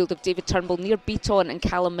 Then the midfield of David Turnbull, Nir Beaton and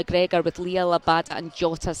Callum McGregor, with Leah Labada and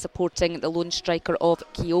Jota supporting the lone striker of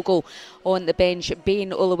Kyogo. On the bench,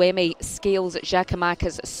 Bain, Oluwemi, Scales,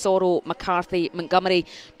 Giacomakis, Soro, McCarthy, Montgomery,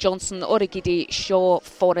 Johnson, Origidi, Shaw,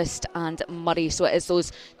 Forrest and Murray. So it is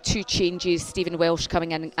those two changes, Stephen Welsh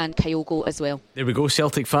coming in and Kyogo as well. There we go,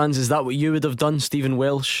 Celtic fans. Is that what you would have done? Stephen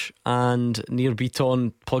Welsh and Nir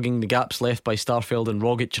Beaton plugging the gaps left by Starfelt and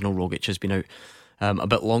Rogic. You know, Rogic has been out a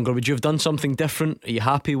bit longer. Would you have done something different? Are you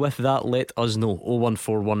happy with that? Let us know.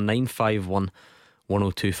 0141 951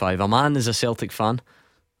 1025. Aman is a Celtic fan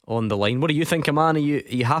on the line. What do you think, Aman? Are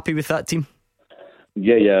you happy with that team?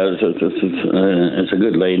 Yeah, it's a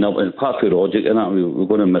good lineup. And apart from Rogic, we're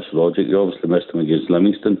going to miss Rogic. We obviously missed him against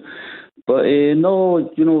Livingston, but no,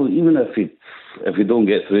 you know, even if we don't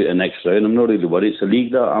get through to the next round, I'm not really worried. It's a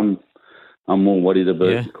league that I'm more worried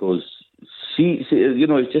about, because see, you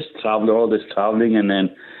know, it's just all this travelling, and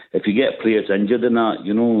then if you get players injured in that,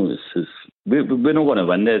 you know, we're not going to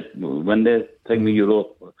win the thing, the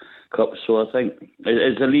Euro Cup. So I think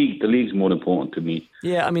it's a league. The league's more important to me.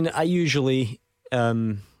 Yeah, I mean, I usually.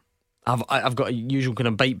 I've got a usual kind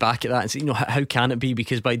of bite back at that and say, you know, how can it be?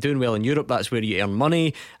 Because by doing well in Europe, that's where you earn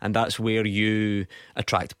money, and that's where you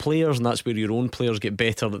attract players, and that's where your own players get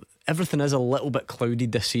better. Everything is a little bit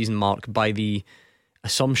clouded this season, Mark, by the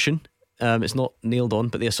assumption, it's not nailed on,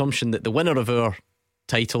 but the assumption that the winner of our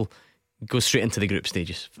title goes straight into the group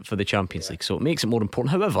stages for the Champions League. So it makes it more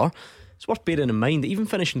important. However, it's worth bearing in mind that even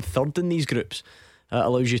finishing third in these groups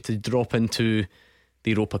allows you to drop into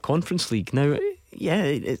the Europa Conference League. Now,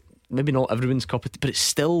 yeah, maybe not everyone's cup of tea, but it's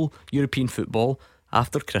still European football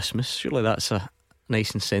after Christmas. Surely that's a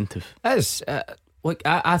nice incentive. It is. Look,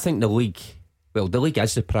 I think the league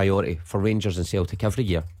is the priority for Rangers and Celtic every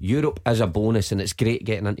year. Europe is a bonus, and it's great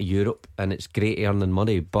getting into Europe, and it's great earning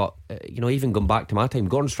money. But you know, even going back to my time,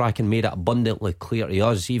 Gordon Strachan made it abundantly clear to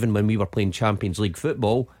us, even when we were playing Champions League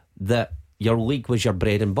football, that your league was your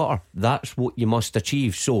bread and butter. That's what you must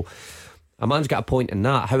achieve. So a man's got a point in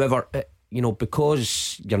that. However, you know,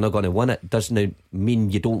 because you're not going to win it doesn't mean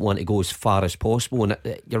you don't want to go as far as possible. And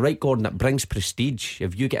you're right, Gordon, it brings prestige.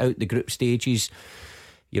 If you get out the group stages,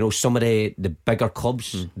 you know, some of the bigger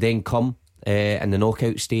clubs then come in the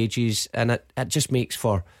knockout stages, and it just makes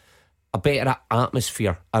for a better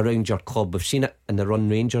atmosphere around your club. We've seen it in the run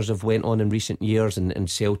Rangers have went on in recent years, and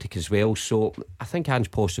Celtic as well. So I think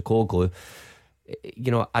Ange Postecoglou,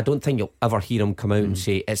 you know, I don't think you'll ever hear him come out and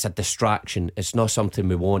say it's a distraction, it's not something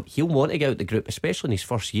we want. He'll want to get out the group, especially in his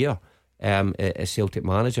first year as Celtic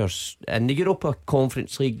managers. In the Europa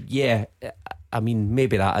Conference League, yeah, I mean,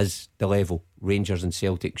 maybe that is the level Rangers and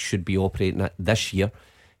Celtic should be operating at this year,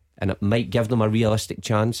 and it might give them a realistic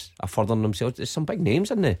chance of furthering themselves. There's some big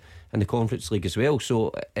names in the Conference League as well,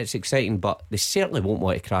 so it's exciting, but they certainly won't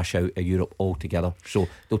want to crash out of Europe altogether. So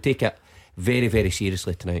they'll take it very, very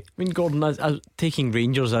seriously tonight. I mean, Gordon, taking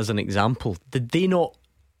Rangers as an example, did they not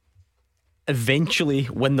eventually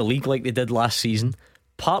win the league like they did last season,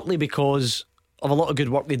 partly because of a lot of good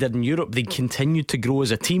work they did in Europe. They continued to grow as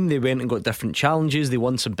a team. They went and got different challenges. They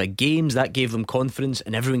won some big games. That gave them confidence,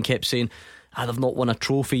 and everyone kept saying, they've not won a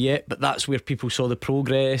trophy yet. But that's where people saw the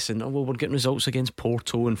progress, and we're getting results against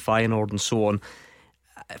Porto and Feyenoord and so on.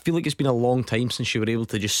 I feel like it's been a long time since you were able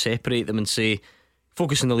to just separate them and say,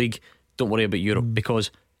 focus on the league, don't worry about Europe. Because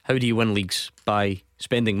how do you win leagues? By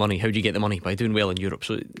spending money. How do you get the money? By doing well in Europe.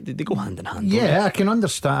 So they go hand in hand. Yeah, I can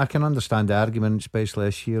understand the argument, especially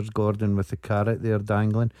this year, Gordon, with the carrot there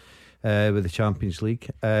dangling with the Champions League.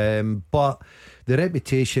 But the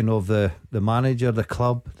reputation of the manager, the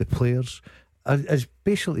club, the players is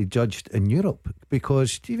basically judged in Europe,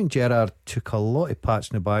 because Steven Gerrard took a lot of pats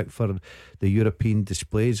in the back for the European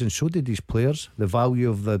displays, and so did his players. The value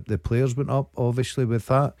of the players went up, obviously, with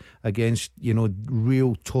that, against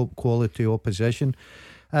real top quality opposition.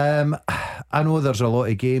 I know there's a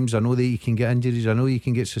lot of games. I know that you can get injuries. I know you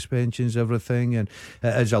can get suspensions, everything, and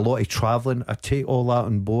it is a lot of travelling. I take all that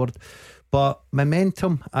on board. But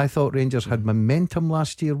momentum, I thought Rangers had momentum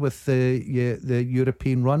last year with the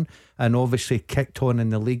European run, and obviously kicked on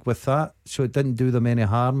in the league with that, so it didn't do them any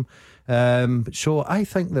harm. So I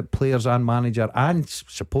think that players and manager and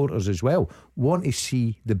supporters as well want to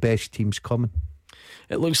see the best teams coming.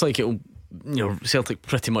 It looks like it'll, Celtic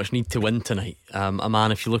pretty much need to win tonight.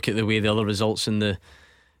 If you look at the way the other results in the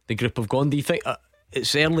group have gone, do you think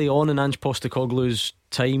it's early on in Ange Postecoglou's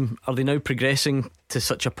time? Are they now progressing to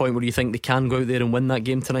such a point where you think they can go out there and win that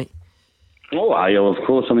game tonight? Oh, aye, of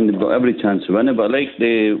course. I mean, they've got every chance to win it. But like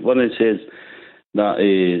when it says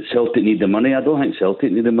that Celtic need the money, I don't think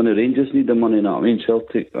Celtic need the money. Rangers need the money. I mean,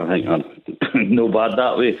 Celtic, I think, are no bad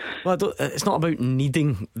that way. Well, it's not about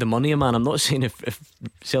needing the money, man. I'm not saying if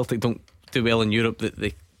Celtic don't do well in Europe that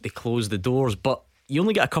they close the doors, but you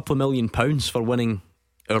only get a couple of £1 million for winning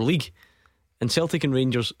our league. And Celtic and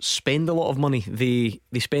Rangers spend a lot of money. They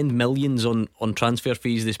spend millions on transfer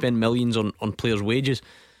fees. They spend millions on players' wages.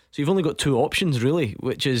 So you've only got two options, really,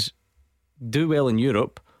 which is do well in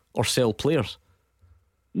Europe or sell players.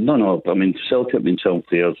 No. I mean, Celtic have been selling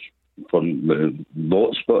players for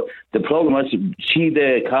lots. But the problem is, see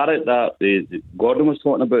the carrot that Gordon was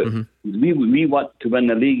talking about. Mm-hmm. We want to win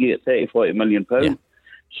the league at £30-40 million. Yeah.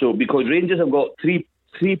 So because Rangers have got three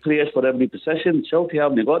players for every position, Celtic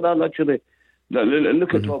haven't got that luxury.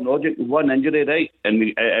 Look at Tom Rogic, one injury, right? And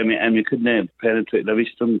we couldn't penetrate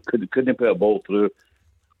Livingston, couldn't put a ball through.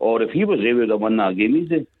 Or if he was there, we would have won that game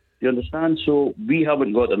easy. Do you understand? So we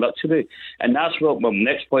haven't got the luxury. And that's what my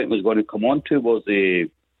next point was going to come on to, was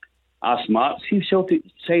ask Mark, see Celtic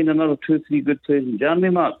sign another 2-3 good players in January,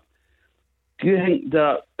 Mark. Do you think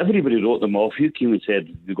that everybody wrote them off? You came and said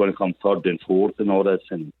we're going to come third and fourth and all this,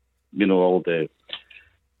 and all the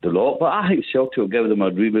lot. But I think Celtic will give them a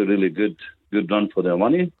really, really good run for their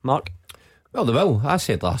money. Mark? Well, they will. I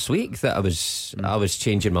said last week that I was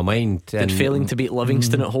changing my mind. Did failing to beat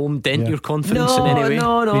Livingston at home dent your confidence in any way?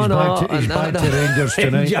 No. He's back to Rangers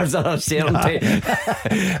tonight. Rangers are a certainty.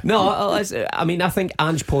 I think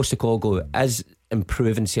Ange Postecoglou is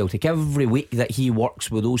improving Celtic. Every week that he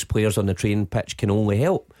works with those players on the training pitch can only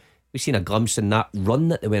help. We've seen a glimpse in that run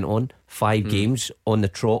that they went on, 5 games on the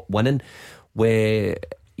trot winning, where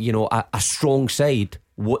a strong side,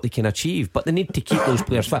 what they can achieve, but they need to keep those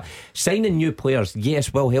players fit. Signing new players,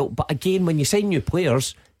 yes, will help, but again, when you sign new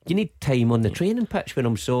players, you need time on the training pitch with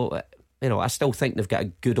them. So I still think they've got a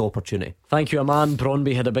good opportunity. Thank you, Aman.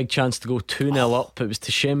 Brøndby had a big chance to go 2-0 up. It was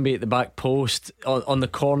Tshembe at the back post on the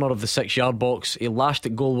corner of the 6-yard box. He lashed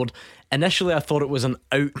it goalward. Initially I thought it was an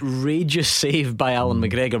outrageous save by Alan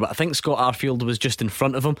McGregor, but I think Scott Arfield was just in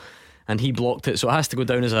front of him and he blocked it, so it has to go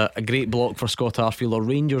down as a great block for Scott Arfield, or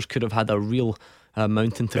Rangers could have had a real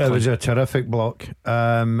mountain to climb. It was a terrific block.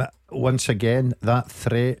 Once again, that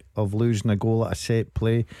threat of losing a goal at a set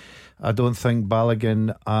play, I don't think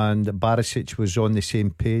Balogun and Barisic was on the same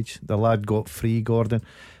page. The lad got free, Gordon,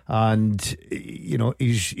 and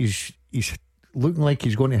he's looking like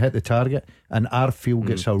he's going to hit the target, and Arfield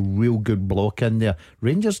gets a real good block in there.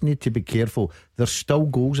 Rangers need to be careful. There's still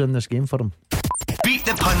goals in this game for them. Beat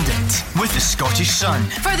the Pundit with the Scottish Sun.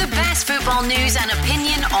 For the best football news and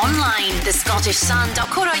opinion online,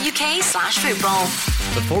 thescottishsun.co.uk/football.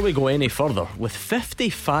 Before we go any further, with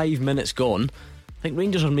 55 minutes gone, I think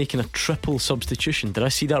Rangers are making a triple substitution. Did I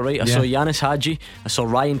see that right? I saw Yanis Hadji, I saw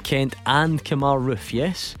Ryan Kent and Kemar Roofe.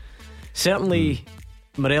 Yes, certainly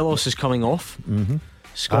Morelos is coming off.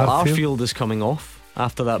 Scott Arfield is coming off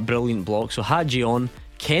after that brilliant block. So Hadji on,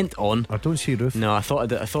 Kent on. I don't see Roof. No, I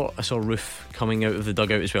thought I saw Roof coming out of the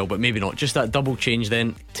dugout as well, but maybe not. Just that double change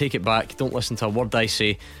then. Take it back. Don't listen to a word I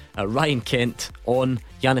say. Ryan Kent on,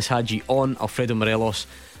 Yanis Hadji on, Alfredo Morelos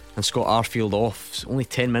and Scott Arfield off. It's only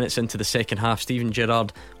 10 minutes into the second half. Steven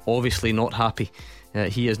Gerrard obviously not happy.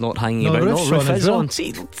 He is not hanging about. Roof is on.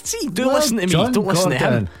 See, listen to me. Don't listen to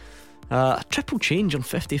him. A triple change on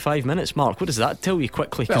 55 minutes, Mark. What does that tell you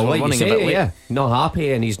quickly? Well, we're running a bit late. Yeah, not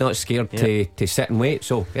happy, and he's not scared to sit and wait.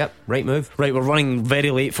 So, yep, right move. Right, we're running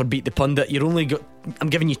very late for Beat the Pundit. I'm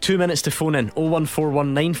giving you 2 minutes to phone in.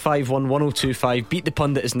 0141 951 1025. Beat the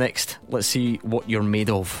Pundit is next. Let's see what you're made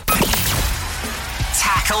of.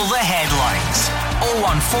 Tackle the headlines.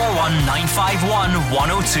 0141 951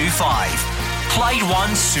 1025. Clyde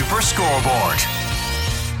One Super Scoreboard.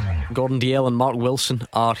 Gordon Dalziel and Mark Wilson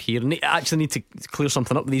are here. And I actually need to clear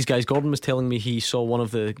something up with these guys. Gordon was telling me he saw one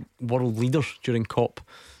of the world leaders during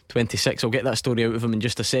COP26. I'll get that story out of him in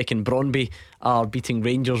just a second. Brøndby are beating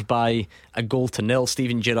Rangers by 1-0.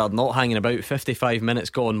 Steven Gerrard not hanging about. 55 minutes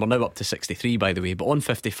gone. We're now up to 63, by the way. But on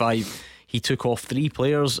 55, he took off 3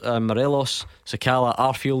 players, Morelos, Sakala,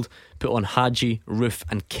 Arfield, put on Hadji, Roof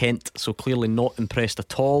and Kent. So clearly not impressed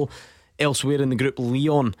at all. Elsewhere in the group,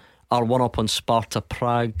 Lyon are 1-up on Sparta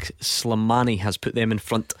Prague. Slimani has put them in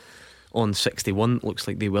front on 61. Looks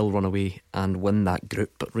like they will run away and win that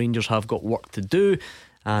group, but Rangers have got work to do.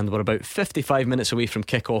 And we're about 55 minutes away from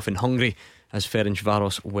kick-off in Hungary as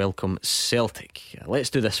Ferencváros welcome Celtic. Let's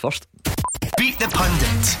do this first. Beat the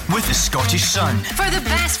Pundit with the Scottish Sun. For the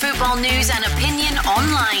best football news and opinion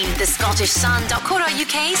online,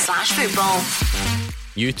 thescottishsun.co.uk/football.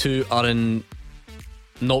 You two are in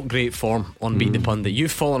not great form on Beat the Pundit.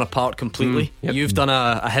 You've fallen apart completely. Yep. You've done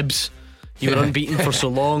a Hibs. You were unbeaten for so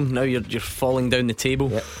long. Now you're falling down the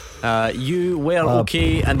table. Yep. You were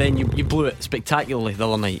okay, and then you blew it spectacularly the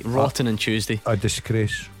other night. Rotten on Tuesday. A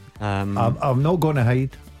disgrace. I'm not going to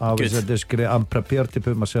hide. I was a disgrace. I'm prepared to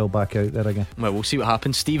put myself back out there again. Well, we'll see what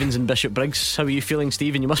happens. Stevens and Bishop Briggs. How are you feeling,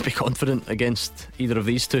 Stephen? You must be confident against either of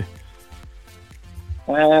these two.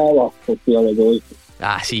 Well, we'll see how it goes.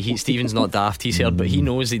 See, Stephen's not daft. He's heard, but he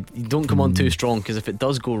knows he don't come on too strong, because if it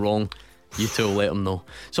does go wrong, you two will let him know.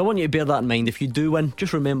 So I want you to bear that in mind. If you do win,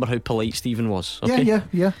 just remember how polite Stephen was. Okay?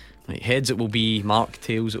 Yeah. Right, heads it will be Mark,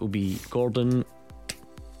 tails it will be Gordon,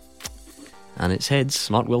 and it's heads.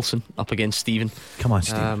 Mark Wilson up against Stephen. Come on,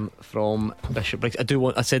 Stephen. From Bishop Briggs.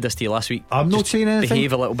 I said this to you last week. I'm not saying anything.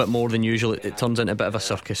 Behave a little bit more than usual. It turns into a bit of a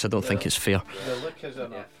circus. I don't think it's fair.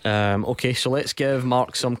 Okay, so let's give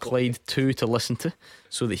Mark some Clyde 2 to listen to,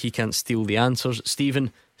 so that he can't steal the answers.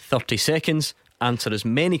 Stephen, 30 seconds. Answer as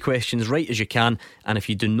many questions right as you can, and if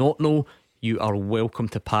you do not know, you are welcome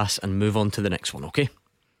to pass and move on to the next one. Okay?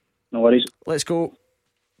 No worries. Let's go.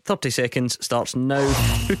 30 seconds starts now.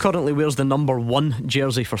 Who currently wears the number 1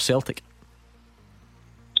 jersey for Celtic?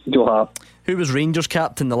 Joe Hart. Who was Rangers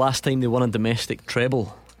captain the last time they won a domestic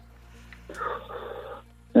treble?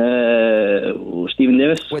 Stephen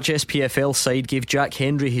Davis. Which SPFL side gave Jack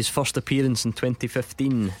Hendry his first appearance in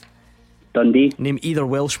 2015? Dundee. Name either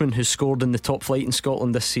Welshman who scored in the top flight in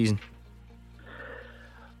Scotland this season.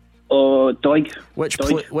 Doig.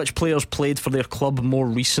 Which players played for their club more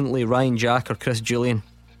recently, Ryan Jack or Chris Julian?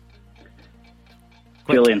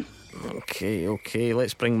 Julian. Okay,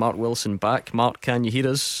 let's bring Mark Wilson back. Mark, can you hear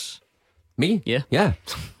us? Me? Yeah. Well,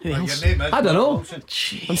 your name is I don't know.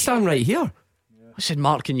 I'm standing right here. I said,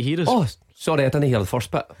 Mark, can you hear us? Oh, sorry, I didn't hear the first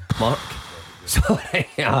bit. Mark. Sorry.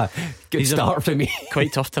 Good These start for me.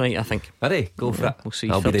 Quite tough tonight, I think. Ready? Go for it. We'll see.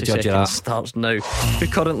 I'll be the 30 judge of that. seconds starts now. Who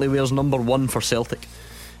currently wears number 1 for Celtic?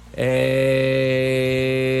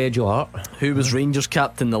 Joe Hart. Who was Rangers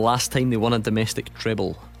captain the last time they won a domestic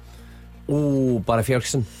treble? Barry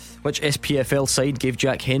Ferguson. Which SPFL side gave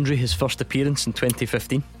Jack Hendry his first appearance in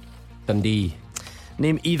 2015? Dundee.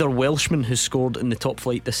 Name either Welshman who scored in the top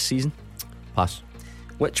flight this season. Pass.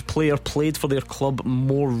 Which player played for their club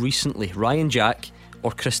more recently, Ryan Jack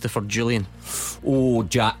or Christopher Julian?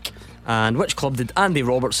 Jack. And which club did Andy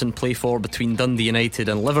Robertson play for between Dundee United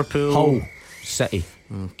and Liverpool? Hull City.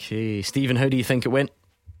 Okay, Stephen, how do you think it went?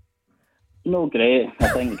 No, great. I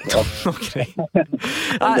think. Okay.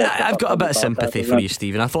 I've got a bit of sympathy for you,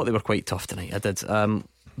 Stephen. I thought they were quite tough tonight. I did.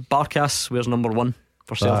 Barkas wears number 1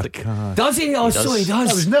 for Celtic. Does he? Oh, so he does.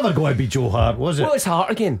 That was never going to be Joe Hart, was it? What's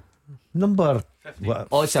Hart again? Number 15.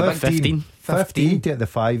 It's a 15. 15 to the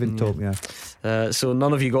 5 in top, yeah. So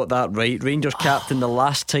none of you got that right. Rangers captain the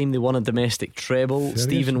last time they won a domestic treble. Serious?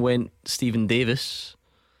 Stephen went Stephen Davis.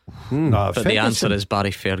 No, but the answer is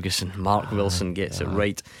Barry Ferguson. Mark Wilson gets it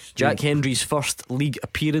right. Jack Hendry's first league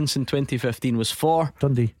appearance in 2015 was for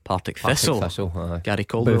Dundee. Partick Thistle. Gary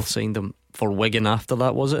Caldwell signed him for Wigan after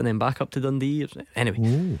that, was it? And then back up to Dundee.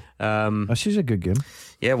 Anyway, this is a good game.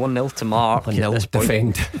 Yeah, 1-0 to Mark. 1-0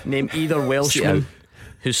 defend. Name either Welshman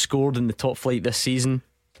who's scored in the top flight this season.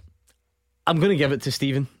 I'm going to give it to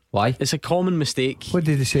Stephen. Why? It's a common mistake. What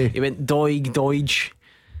did he say? He went Doig.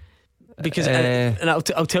 Because and I'll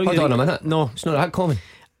tell you. Hold on a minute. No, it's not that common.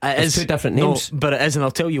 It's two different names. No, but it is, and I'll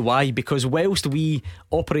tell you why. Because whilst we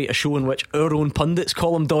operate a show in which our own pundits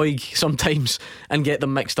call him Doig sometimes and get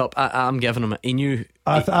them mixed up, I'm giving him it. He knew, he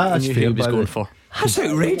knew who he was going for. That's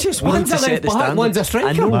outrageous. One's a left back, one's a striker.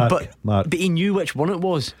 I know, Mark. but he knew which one it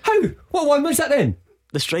was. How? What one was that then?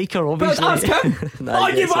 The striker, obviously. But ask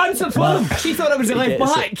him. You've answered for him. He thought it was a left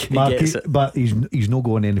back. Mark, but he's not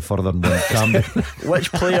going any further than one can.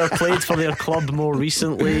 Which player played for their club more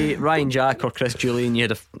recently, Ryan Jack or Chris Julian? You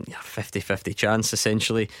had a 50-50 chance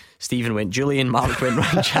essentially. Stephen went Julian, Mark went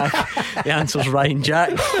Ryan Jack. The answer's Ryan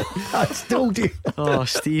Jack. I told you. Oh,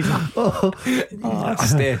 Stephen.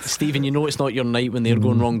 Stephen, you know it's not your night when they're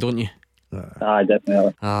going wrong, don't you?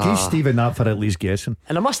 Definitely. Give Stephen that for at least guessing.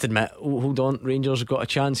 And I must admit, hold on, Rangers have got a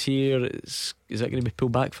chance here. Is that going to be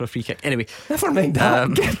pulled back for a free kick? Anyway, never mind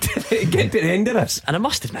that. Get to the end of this. And I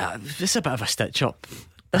must admit, this is a bit of a stitch up.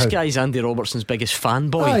 This guy's Andy Robertson's biggest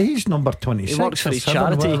fanboy. He's number 26. He works for his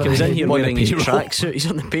charity. He comes in here wearing his tracksuit. He's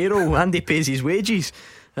on the payroll. Andy pays his wages.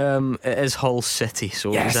 It is Hull City,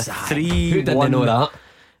 so yes, it was a 3-1. Who didn't know that?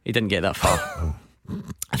 He didn't get that far.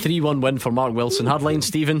 A 3-1 win for Mark Wilson. Hardline,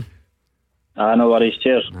 Stephen. No worries,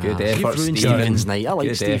 cheers. Good You've effort, ruined Stephen. Stephen's night. I like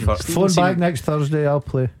Good Stephen. effort. Phone back next Thursday, I'll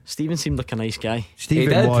play. Stephen seemed like a nice guy.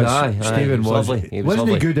 Stephen was. Stephen was. Lovely. He Wasn't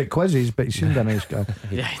lovely. he good at quizzes, but he seemed a nice guy.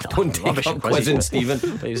 Yeah, Don't take up quizzing, Stephen.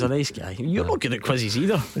 But he was a nice guy. You're not good at quizzes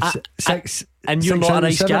either. And six you're not a out of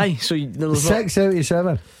nice 7. guy. So there's 6 out of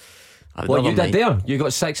 7. What you did there? You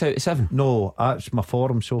got 6 out of 7. No, that's my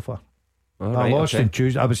forum so far. All I right, lost okay. on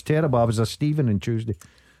Tuesday. I was terrible. I was a Stephen on Tuesday.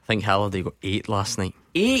 I think Halliday got 8 last night.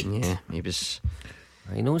 8? Yeah, he was.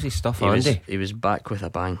 He knows his stuff, Andy. He was back with a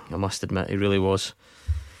bang, I must admit. He really was.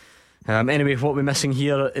 Anyway, what are we missing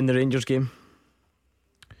here in the Rangers game?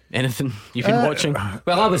 Anything you've been watching?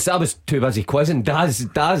 Well, I was too busy quizzing.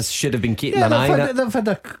 Daz should have been keeping an eye on it. They've had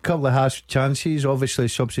a couple of half chances. Obviously,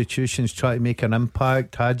 substitutions try to make an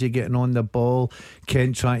impact. Hadji getting on the ball,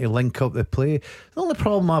 Kent trying to link up the play. The only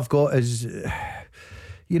problem I've got is,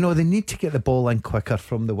 they need to get the ball in quicker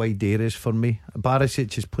from the wide areas for me.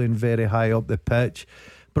 Barisic is playing very high up the pitch.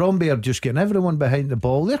 Bromby are just getting everyone behind the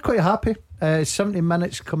ball. They're quite happy. 70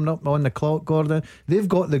 minutes coming up on the clock, Gordon. They've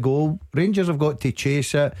got the goal. Rangers have got to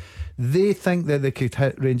chase it. They think that they could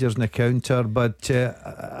hit Rangers in the counter, but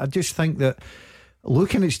I just think that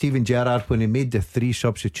looking at Steven Gerrard when he made the 3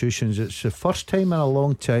 substitutions, it's the first time in a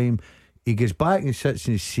long time he goes back and sits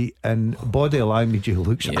in his seat and body language he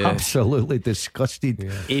looks absolutely disgusted.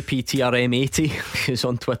 APTRM80 who's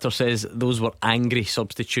on Twitter says those were angry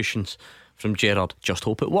substitutions from Gerrard. Just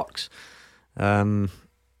hope it works.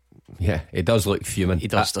 Yeah, he does look fuming. He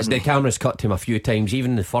does, doesn't he? The camera's cut to him a few times,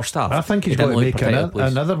 even in the first half. I think he's got to make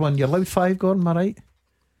another one. You're allowed 5, Gordon, am I right?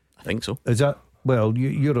 I think so. Is that? Well,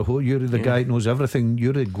 you're the guy that knows everything.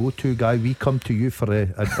 You're the go-to guy. We come to you for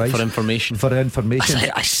advice, for information.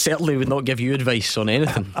 I certainly would not give you advice on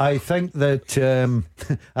anything. I think that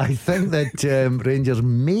Rangers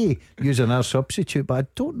may use another substitute, but I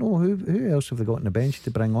don't know who else have they got on the bench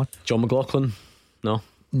to bring on. John McLaughlin? No.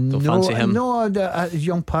 Don't fancy him. No,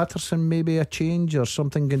 young Patterson, maybe a change or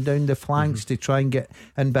something going down the flanks to try and get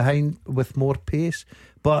in behind with more pace.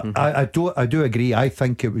 But I do agree. I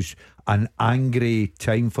think it was an angry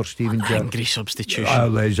time for Steven Gerrard. Angry substitution. It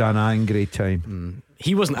was an angry time.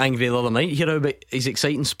 He wasn't angry the other night. You hear about his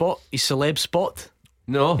exciting spot, his celeb spot?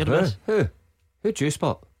 No. Who'd you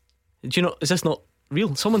spot? Do you know? Is this not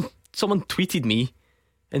real? Someone tweeted me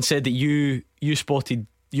and said that you spotted,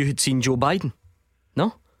 you had seen Joe Biden.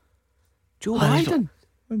 No, Joe Biden.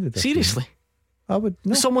 Seriously, I would.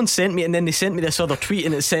 No. Someone sent me, and then they sent me this other tweet,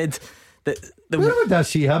 and it said that. Where would I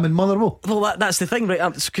see him in Motherwell? Well, that's the thing,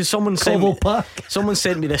 right? Because someone sent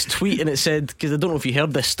me this tweet, and it said, because I don't know if you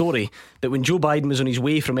heard this story, that when Joe Biden was on his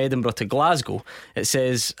way from Edinburgh to Glasgow, it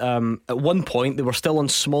says at one point they were still on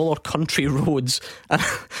smaller country roads, and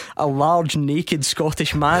a large naked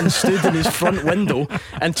Scottish man stood in his front window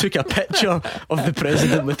and took a picture of the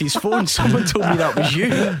president with his phone. Someone told me that was you.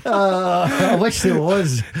 I wish there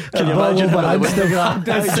was. Can you imagine on Instagram?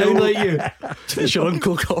 That sound like you. It's your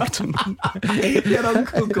Uncle Gordon. Your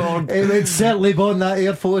Uncle Gordon. He would certainly on that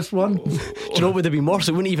Air Force One. Do you know what would have been worse?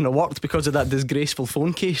 It wouldn't even have worked because of that disgraceful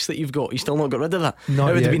phone case that you've got. You still not got rid of that. Not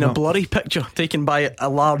it would yet, have been no. a blurry picture taken by a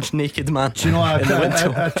large naked man. Do you know, in the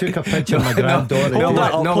window. I took a picture of my granddaughter. Hold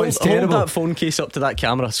that up, it's hold terrible. that phone case up to that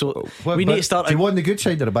camera. So Well, we but need to start. do you want the good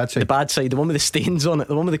side or the bad side? The bad side, the one with the stains on it,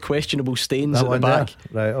 the one with the questionable stains That at the one back.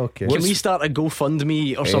 there? Right, okay. Can we start a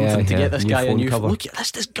GoFundMe or something to get this new guy a phone new cover. Look,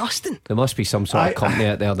 that's disgusting. There must be some sort of company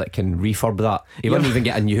out there that can refurb that. He wouldn't even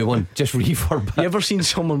get a new one, just refurb You it. ever seen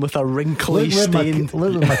someone with a wrinkly Look where stained?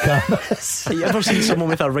 look at my cameras. Have you ever seen someone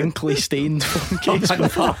with a wrinkly stained phone case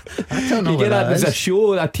before? I don't know You what get that, there's a is.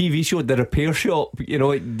 show, a TV show, The Repair Shop. You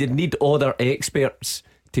know, they need other experts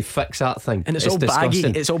to fix that thing. And it's all baggy.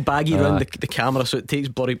 disgusting. It's all baggy around the camera, so it takes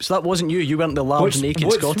blurry. So that wasn't you. You weren't the large naked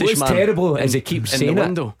Scottish what's man. terrible in, is he keeps in saying the it.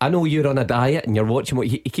 window. I know you're on a diet and you're watching what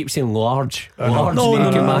he keeps saying large No, naked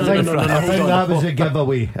no, man. no, in no, front. no, I think hold that on. was a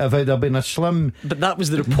giveaway. If it had been a slim, But that was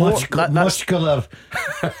the report. That's muscular,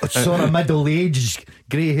 sort of middle-aged,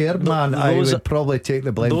 grey-haired man, I those- would probably take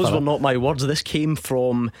the blame. Those for were it. not my words. This came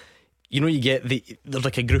from. You know, you get there's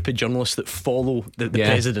like a group of journalists that follow the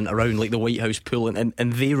president around like the White House pool, and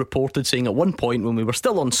they reported saying at one point when we were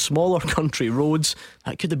still on smaller country roads,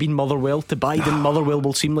 that could have been Motherwell to Biden. Motherwell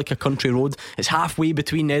will seem like a country road. It's halfway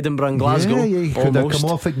between Edinburgh and Glasgow. Yeah, you could have almost. come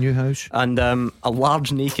off at Newhouse. And a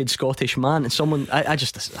large naked Scottish man, and someone I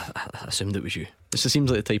just assumed it was you. This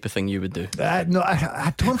seems like the type of thing you would do. No,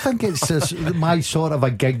 I don't think it's my sort of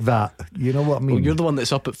a gig. That, you know what I mean? Well, you're the one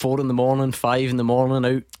that's up at 4 a.m, 5 a.m,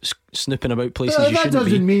 out snooping about places you that shouldn't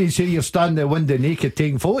doesn't be. mean you're standing there window naked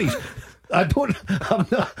taking photos.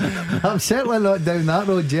 I'm certainly not down that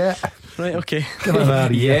road yet. Right, okay. Come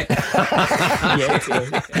on, Yeah.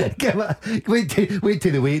 Wait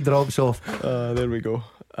till the weight drops off. There we go.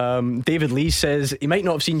 David Lee says he might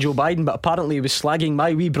not have seen Joe Biden, but apparently he was slagging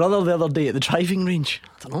my wee brother the other day at the driving range. I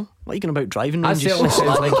don't know. What are you going about driving That ranges? certainly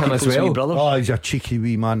sounds like him as People's wee well. brothers. Oh, he's a cheeky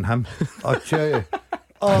wee man, him. I'll tell you.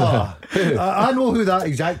 I know who that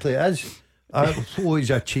exactly is. He's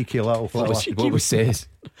a cheeky little fella. What was says?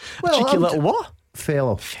 Well, Cheeky little what?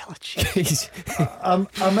 Fellow.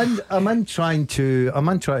 I'm in trying to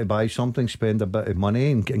buy something, spend a bit of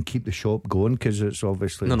money and keep the shop going, because it's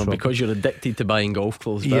obviously No, trouble. because you're addicted to buying golf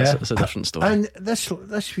clothes. But Yeah. that's a different story. And this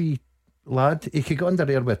wee lad, he could go under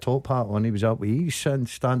there with a top hat on. He was up with he's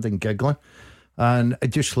standing giggling, and I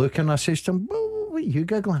just looking. I says to him, well, "What are you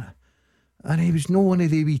giggling at?" And he was no one of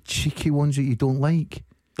the wee cheeky ones that you don't like.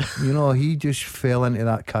 You know, he just fell into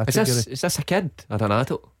that category. Is this a kid or an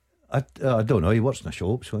adult? I don't know. He works in a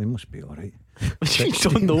shop, so he must be all right. You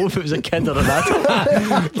don't know if it was a kid or an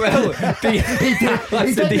adult. Well, He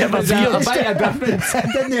didn't have a difference.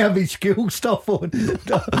 Didn't have his school stuff on.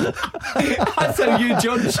 That's how you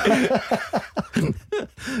judge.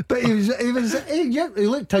 But he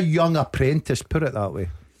looked a young apprentice, put it that way.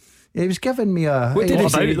 He was giving me a. What did he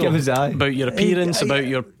What say? about, Give his eye. about your appearance, about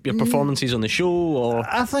your performances on the show, or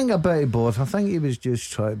I think a bit of both. I think he was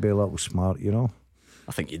just trying to be a little smart, you know.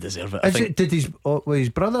 I think you deserve it. Did his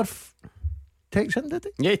brother text in, did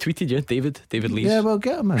he? Yeah, he tweeted you, David Lee. Yeah, well,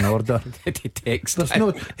 get him in order. Did he text? There's no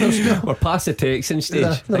We're past the texting stage.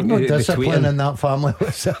 there's Like no the discipline tweeting. in that family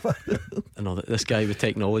whatsoever. I know that this guy with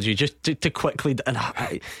technology, just to quickly, and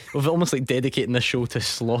we've almost like dedicating this show to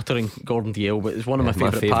slaughtering Gordon Dalziel, but it's one of my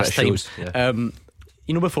favourite pastimes. shows, yeah.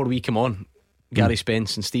 You know, before we come on, Gary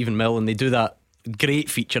Spence and Stephen Milne, they do that great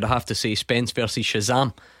feature, I have to say, Spence versus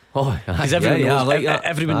Shazam. Oh, Because everyone knows, I like that.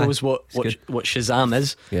 everyone Aye, knows what it's good. Shazam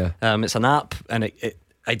is. Yeah. It's an app, and it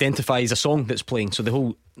identifies a song that's playing. So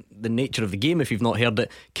the nature of the game, if you've not heard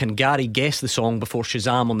it, can Gary guess the song before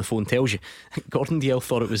Shazam on the phone tells you? Gordon Dalziel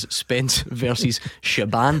thought it was Spence versus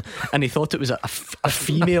Shaban, and he thought it was a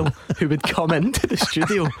female who would come into the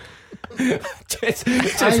studio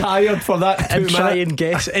just hired for that and 2 try minutes. and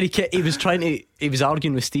guess. And he was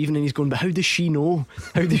arguing with Stephen, and he's going, but how does she know?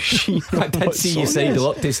 How does she know? I did what see you song it is? sidle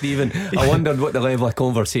up to Stephen. I wondered what the level of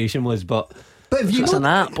conversation was, but But if So you it's know, an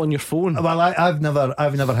app on your phone. well, I've never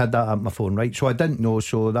had that on my phone, right? So I didn't know.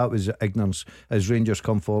 So that was ignorance. As Rangers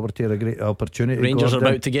come forward here, a great opportunity. Rangers are Gordon.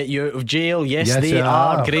 about to get you out of jail. Yes, Yes, they they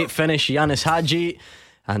are. are. Great finish, Yanis Hadji.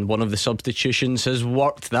 And one of the substitutions has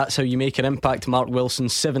worked. That's how you make an impact. Mark Wilson,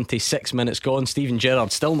 76 minutes gone. Stephen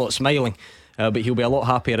Gerrard still not smiling, but he'll be a lot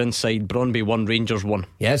happier inside. Brøndby 1, Rangers 1.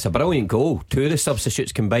 yeah, it's a brilliant goal. Two of the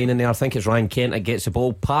substitutes combining there. I think it's Ryan Kent that gets the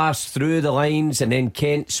ball passed through the lines, and then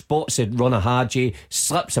Kent spots the run of Hadji,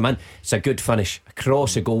 slips him in. It's a good finish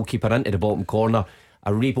across the goalkeeper into the bottom corner.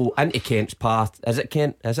 A reboot into Kent's path. Is it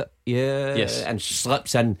Kent? Is it? Yeah. Yes. And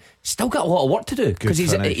slips in. Still got a lot of work to do because Good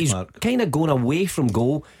finish, he's Mark. kind of going away from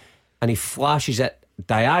goal, and he flashes it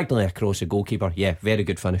diagonally across the goalkeeper. Yeah, very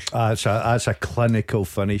good finish. That's a clinical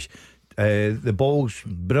finish. The ball's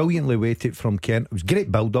brilliantly weighted from Kent. It was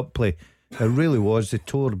great build-up play. It really was. They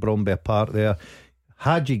tore Bromby apart there.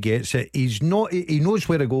 Hadji gets it. He knows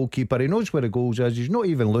where the goalkeeper, he knows where the goals is. He's not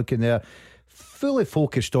even looking there. Fully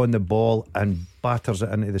focused on the ball and batters it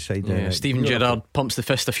into the side. Yeah, Steven Gerrard pumps the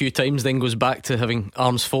fist a few times, then goes back to having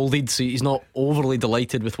arms folded. So he's not overly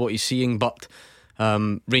delighted with what he's seeing. But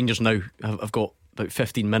Rangers now have got about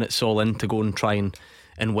 15 minutes all in to go and try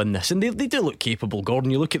and win this. And they do look capable, Gordon.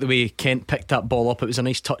 You look at the way Kent picked that ball up. It was a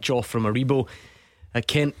nice touch off from Aribo.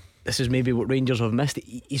 Kent, this is maybe what Rangers have missed.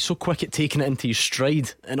 He's so quick at taking it into his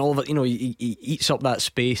stride, and all of it, he eats up that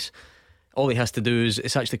space. All he has to do is,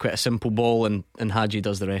 it's actually quite a simple ball, and Hadji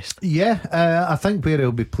does the rest. Yeah, I think where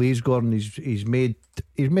he'll be pleased, Gordon, he's made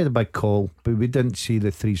a big call, but we didn't see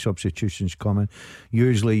the 3 substitutions coming.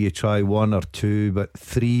 Usually you try 1 or 2, but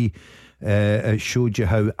 3. It showed you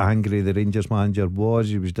how angry the Rangers manager was.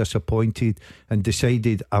 He was disappointed and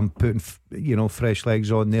decided, I'm putting fresh legs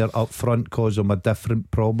on there up front, cause them a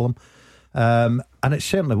different problem, and it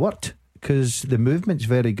certainly worked, because the movement's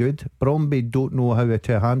very good. Bromby don't know how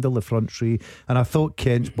to handle the front 3, and I thought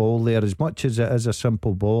Kent's ball there, as much as it is a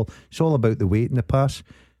simple ball, it's all about the weight in the pass.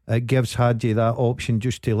 It gives Hadji that option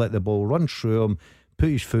just to let the ball run through him, put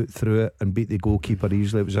his foot through it and beat the goalkeeper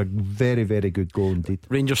easily. It was a very, very good goal indeed.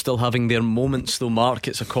 Rangers still having their moments though, Mark.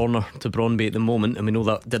 It's a corner to Bromby at the moment, and we know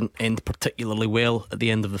that didn't end particularly well at the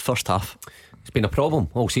end of the first half. It's been a problem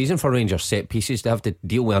all season for Rangers, set pieces. They have to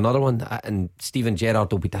deal with another one, and Steven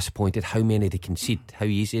Gerrard will be disappointed how many they concede, how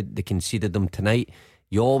easy they conceded them tonight.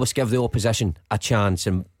 You always give the opposition a chance,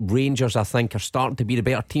 and Rangers, I think, are starting to be the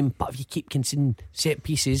better team, but if you keep conceding set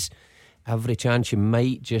pieces, every chance you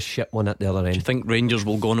might just ship one at the other end. Do you think Rangers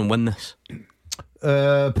will go on and win this?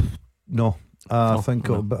 No. I think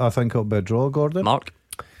it'll be a draw, Gordon. Mark?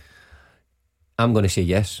 I'm going to say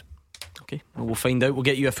yes. Okay, well, we'll find out. We'll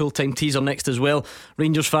get you a full-time teaser next as well.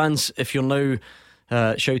 Rangers fans, if you're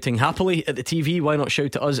now shouting happily at the TV, why not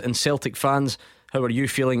shout at us? And Celtic fans, how are you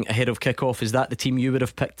feeling ahead of kick-off? Is that the team you would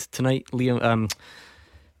have picked tonight? Liam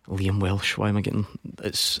Welsh. Why am I getting...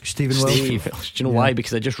 It's Stephen Welsh. Do you know why?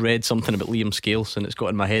 Because I just read something about Liam Scales and it's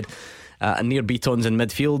got in my head. And Near Beaton's in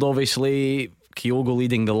midfield, obviously. Kyogo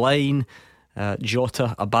leading the line.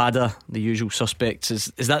 Jota, Abada, the usual suspects.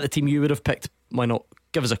 Is that the team you would have picked? Why not?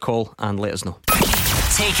 Give us a call and let us know.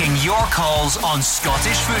 Taking your calls on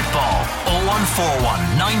Scottish football.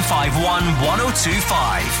 0141 951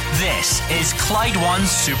 1025. This is Clyde One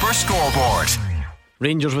Super Scoreboard.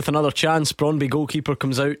 Rangers with another chance. Bromby goalkeeper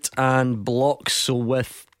comes out and blocks. So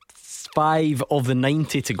with 5 of the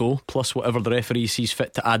 90 to go, plus whatever the referee sees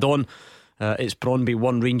fit to add on, it's Bromby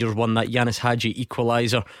 1, Rangers 1. That Yanis Hadji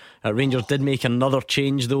equaliser. Rangers did make another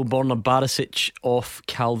change though. Borna Barisic off,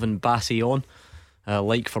 Calvin Bassey on,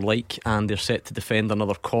 like for like, and they're set to defend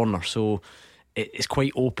another corner. So it's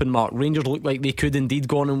quite open, Mark. Rangers look like they could indeed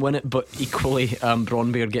go on and win it, but equally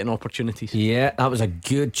Bromby are getting opportunities. Yeah, that was a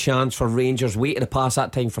good chance for Rangers. Waiting to pass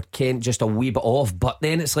that time for Kent, just a wee bit off, but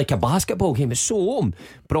then it's like a basketball game. It's so open.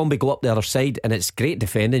 Bromby go up the other side, and it's great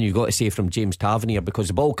defending, you've got to say, from James Tavernier, because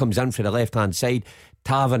the ball comes in for the left hand side.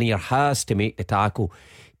 Tavernier has to make the tackle,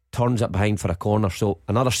 turns it behind for a corner. So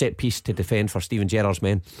another set piece to defend for Steven Gerrard's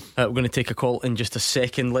men. We're going to take a call in just a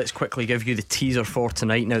second. Let's quickly give you the teaser for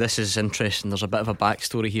tonight. Now this is interesting, there's a bit of a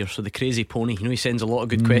backstory here. So the Crazy Pony, he sends a lot of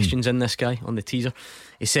good questions in, this guy, on the teaser.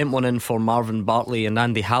 He sent one in for Marvin Bartley and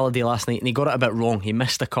Andy Halliday last night, and he got it a bit wrong. He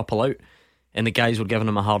missed a couple out and the guys were giving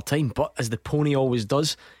him a hard time, but as the Pony always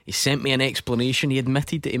does, he sent me an explanation. He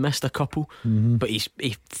admitted that he missed a couple, but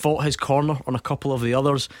he fought his corner on a couple of the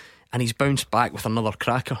others, and he's bounced back with another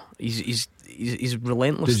cracker. He's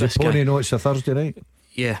relentless. Does the Pony know it's a Thursday night?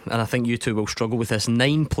 Yeah, and I think you two will struggle with this.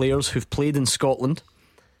 9 players who've played in Scotland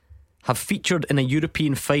have featured in a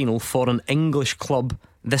European final for an English club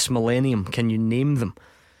this millennium. Can you name them?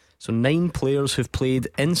 So 9 players who've played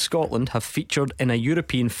in Scotland have featured in a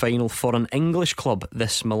European final for an English club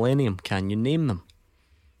this millennium. Can you name them?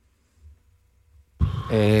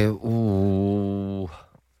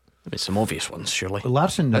 It's some obvious ones, surely.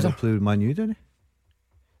 Larson never played with Man U, did he?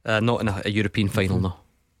 Not in a European final, no.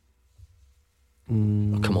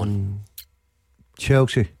 Oh, come on.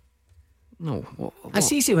 Chelsea. No. What?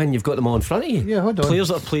 It's easy when you've got them all in front of you. Yeah, hold on. Players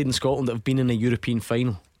that have played in Scotland that have been in a European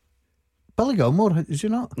final. Billy Gilmore, is he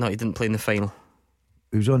not? No, he didn't play in the final.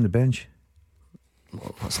 He was on the bench.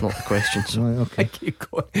 Well, that's not the question. So. Right,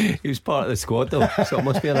 okay. He was part of the squad though, so it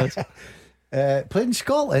must be an answer. Played in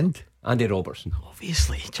Scotland. Andy Robertson.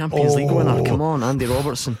 Obviously, Champions League winner. Come on, Andy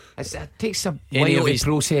Robertson. It takes a while to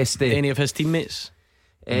process any of his teammates?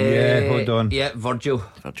 Yeah, hold on. Yeah, Virgil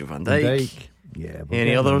van Dijk. Yeah.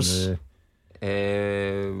 Any others?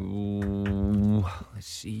 Let's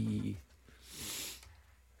see.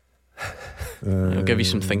 I'll give you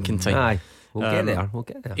some thinking time. Aye, we'll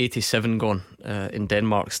get there. 87 gone in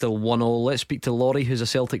Denmark, still 1-1. Let's speak to Laurie, who's a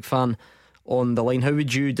Celtic fan, on the line. How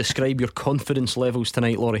would you describe your confidence levels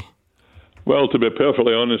tonight, Laurie? Well, to be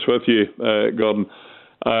perfectly honest with you, Gordon,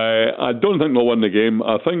 I don't think they'll win the game.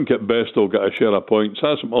 I think at best they'll get a share of points.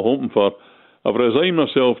 That's what I'm hoping for. I've resigned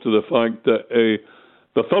myself to the fact that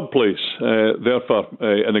the third place, therefore,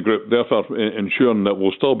 in the group, therefore ensuring that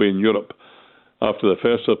we'll still be in Europe after the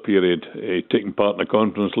festive period, taking part in the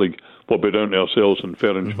Conference League, will be down to ourselves and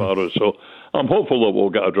Ferencváros. So I'm hopeful that we'll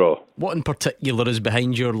get a draw. What in particular is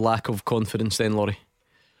behind your lack of confidence then, Laurie?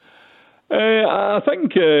 I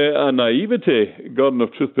think a naivety, Gordon,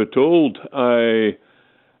 if truth be told, from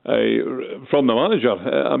the manager.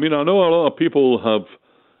 I mean, I know a lot of people have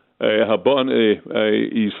bought into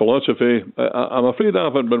his philosophy. I'm afraid I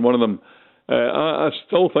haven't been one of them. I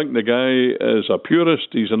still think the guy is a purist.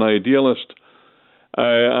 He's an idealist.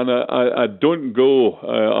 And I don't go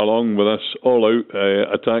along with this all-out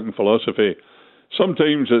attacking philosophy.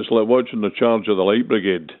 Sometimes it's like watching the charge of the Light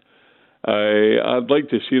Brigade. I'd like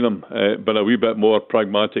to see them but a wee bit more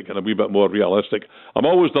pragmatic and a wee bit more realistic. I'm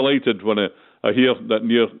always delighted when I hear that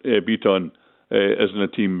Nir Bitton is in the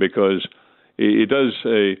team, because he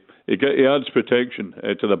adds protection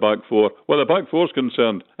to the back four. Well, the back four's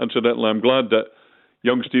concerned, incidentally, I'm glad that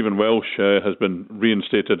young Stephen Welsh has been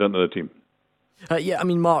reinstated into the team. Yeah, I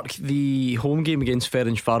mean, Mark, the home game against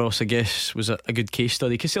Ferencváros, I guess, was a good case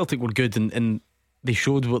study, because Celtic were good and they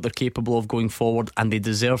showed what they're capable of going forward, and they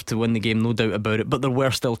deserved to win the game, no doubt about it. But there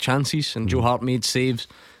were still chances, and Joe Hart made saves,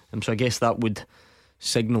 so I guess that would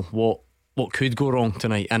signal what could go wrong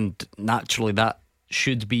tonight, and naturally that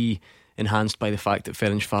should be enhanced by the fact that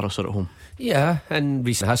Ferencváros are at home. Yeah, and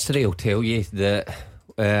recent history will tell you that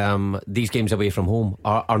these games away from home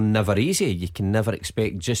are never easy. You can never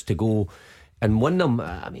expect just to go and win them.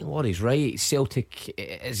 I mean, Laurie's right. Celtic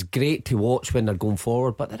is great to watch when they're going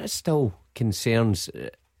forward, but there is still concerns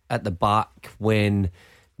at the back when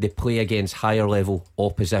they play against higher level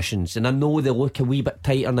oppositions. And I know they look a wee bit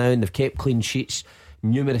tighter now, and they've kept clean sheets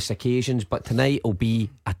numerous occasions, but tonight will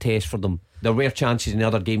be a test for them. There were chances in the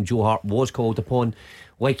other game. Joe Hart was called upon,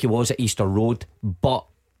 like he was at Easter Road, but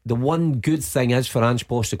the one good thing is for Ange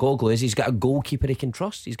Postecoglou is he's got a goalkeeper he can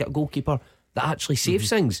trust. He's got a goalkeeper that actually saves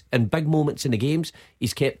things in big moments in the games.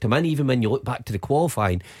 He's kept him in, even when you look back to the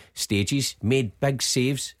qualifying stages, made big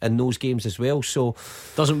saves in those games as well. So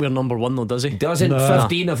doesn't wear number one though, does he? Doesn't. No.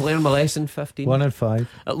 15, I've learned my lesson. 15, 1 and 5.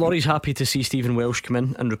 Laurie's happy to see Stephen Welsh come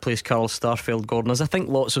in and replace Carl Starfelt, Gordon, as I think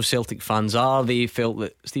lots of Celtic fans are. They felt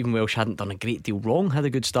that Stephen Welsh hadn't done a great deal wrong, had a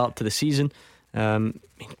good start to the season. I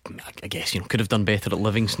guess could have done better at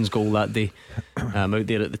Livingston's goal that day, out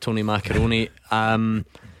there at the Tony Macaroni.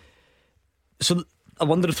 So I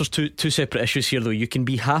wonder if there's two separate issues here though. You can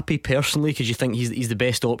be happy personally because you think he's the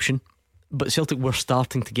best option, but Celtic were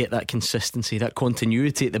starting to get that consistency, that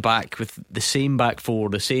continuity at the back, with the same back four,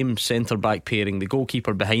 the same centre back pairing, the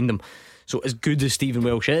goalkeeper behind them. So as good as Stephen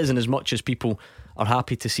Welsh is, and as much as people are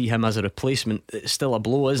happy to see him as a replacement, it's still a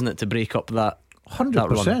blow, isn't it, to break up that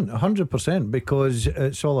 100%, because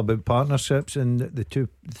it's all about partnerships, and the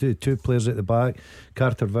two players at the back,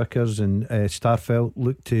 Carter Vickers and Starfelt,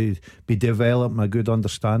 look to be developing a good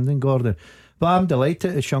understanding, Gordon. But I'm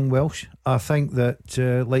delighted it's young Welsh. I think that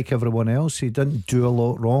like everyone else, he didn't do a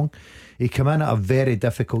lot wrong. He came in at a very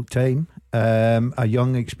difficult time, a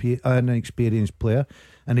young inexperienced player,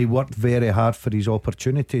 and he worked very hard for his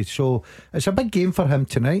opportunity. So it's a big game for him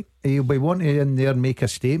tonight. He'll be wanting in there and make a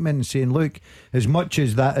statement and saying, look, as much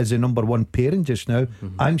as that is the number one pairing just now,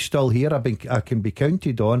 I'm still here. I can be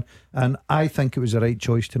counted on, and I think it was the right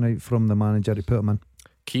choice tonight from the manager to put him in.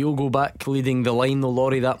 Kyogo back leading the line though,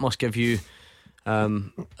 Laurie, that must give you a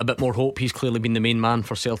bit more hope. He's clearly been the main man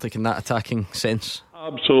for Celtic in that attacking sense.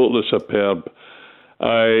 Absolutely superb.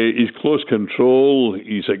 His close control,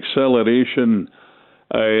 his acceleration,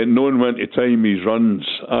 knowing when to time his runs,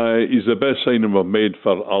 he's the best signing we've made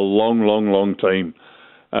for a long time.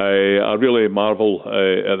 I really marvel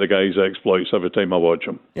at the guy's exploits every time I watch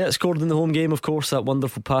him. Yeah, scored in the home game, of course, that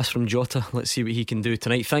wonderful pass from Jota. Let's see what he can do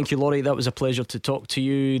tonight. Thank you, Laurie, that was a pleasure to talk to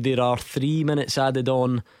you. There are 3 minutes added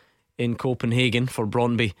on in Copenhagen for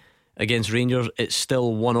Brøndby against Rangers. It's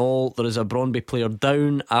still 1-1. There is a Brøndby player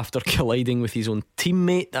down after colliding with his own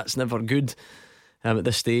teammate. That's never good at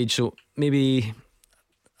this stage. So maybe,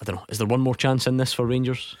 I don't know, is there one more chance in this for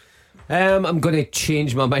Rangers? I'm going to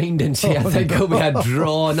change my mind and say I think it'll be a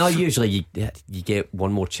draw. No, usually you get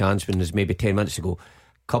one more chance when there's maybe 10 minutes to go.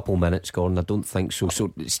 couple minutes, Gordon. I don't think so.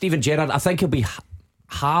 So Stephen Gerrard, I think he'll be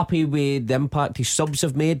happy with the impact his subs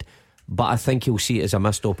have made, but I think he'll see it as a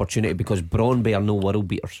missed opportunity because Brøndby are no world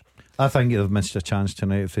beaters. I think they've missed a chance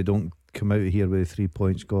tonight if they don't come out here with 3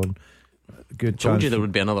 points, Gordon. Good chance. I told you there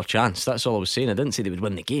would be another chance. That's all I was saying. I didn't say they would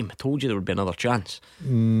win the game. I told you there would be another chance.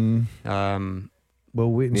 Well,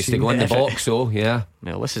 wait and needs see. to go in the box, so yeah.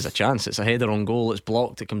 Well, this is a chance. It's a header on goal. It's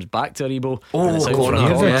blocked. It comes back to Aribo. Oh, here's a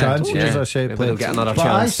chance. Here's a set play. They'll get another but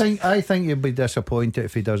chance. I think you'll be disappointed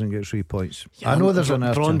if he doesn't get 3 points. Yeah, I know there's an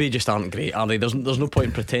Brøndby just aren't great, are they? There's no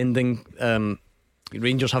point pretending.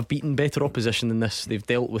 Rangers have beaten better opposition than this. They've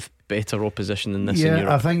dealt with better opposition than this in Europe.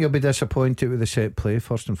 I think you'll be disappointed with the set play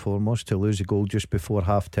first and foremost, to lose a goal just before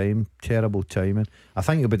half time. Terrible timing. I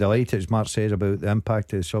think you'll be delighted, as Mark says, about the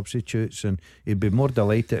impact of the substitutes, and he'd be more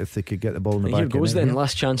delighted if they could get the ball in the back. Here goes then,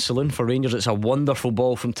 last chance saloon for Rangers. It's a wonderful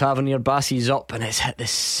ball from Tavernier. Bassey's up and it's hit the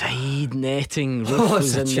side netting. Roof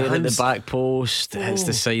was in there at the back post. It's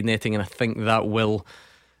the side netting, and I think that will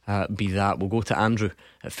be that. We'll go to Andrew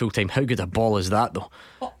at full time. How good a ball is that though?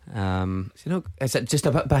 Is it just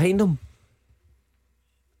a bit behind him?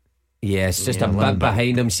 Yeah, it's just a bit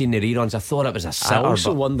behind him. Seeing the reruns, I thought it was a sitter. I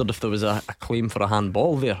also wondered if there was a claim for a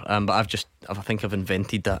handball there, but I think I've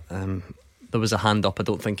invented that. There was a hand up. I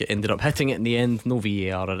don't think it ended up hitting it in the end. No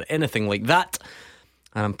VAR or anything like that,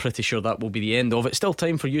 and I'm pretty sure that will be the end of it. Still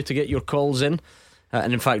time for you to get your calls in.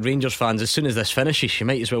 And in fact, Rangers fans, as soon as this finishes, you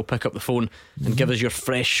might as well pick up the phone and give us your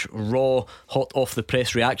fresh, raw, hot off the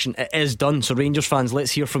press reaction. It is done. So Rangers fans,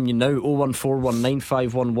 let's hear from you now.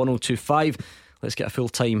 01419511025. Let's get a full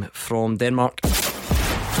time from Denmark.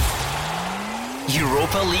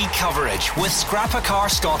 Europa League coverage with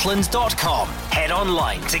scrapacarscotland.com. Head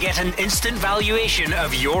online to get an instant valuation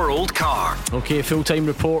of your old car. Okay, full time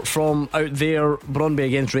report from out there. Brøndby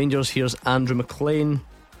against Rangers. Here's Andrew McLean.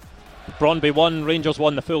 Brøndby 1, Rangers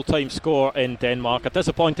 1, the full-time score in Denmark. A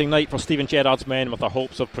disappointing night for Steven Gerrard's men, with their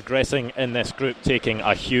hopes of progressing in this group taking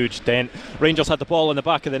a huge dent. Rangers had the ball in the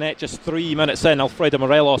back of the net just 3 minutes in. Alfredo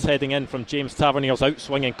Morelos heading in from James Tavernier's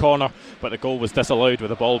out-swinging corner, but the goal was disallowed, with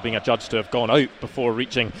the ball being adjudged to have gone out before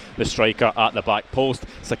reaching the striker at the back post.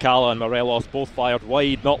 Sakala and Morelos both fired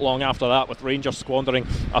wide not long after that, with Rangers squandering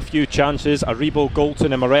a few chances. Aribo,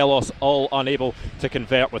 Goldson and Morelos all unable to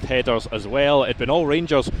convert with headers as well. It had been all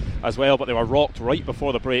Rangers as well, but they were rocked right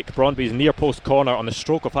before the break. Brøndby's near post corner on the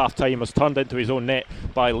stroke of half time was turned into his own net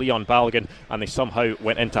by Leon Balogun, and they somehow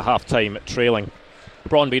went into half time trailing.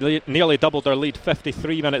 Brøndby nearly doubled their lead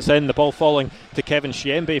 53 minutes in, the ball falling to Kevin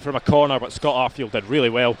Shiembe from a corner, but Scott Arfield did really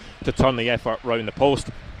well to turn the effort round the post.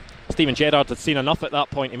 Steven Gerrard had seen enough at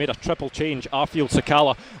that point. He made a triple change. Arfield,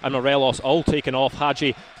 Sakala and Morelos all taken off.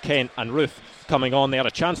 Hadji, Kent and Ruth coming on. They had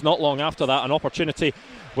a chance not long after that, an opportunity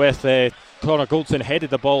with Connor Goldson headed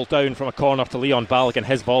the ball down from a corner to Leon Balogun.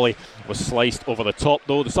 His volley was sliced over the top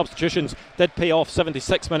though. The substitutions did pay off.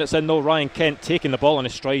 76 minutes in though, Ryan Kent taking the ball in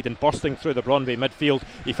his stride and bursting through the Brøndby midfield.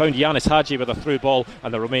 He found Yanis Hadji with a through ball,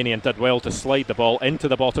 and the Romanian did well to slide the ball into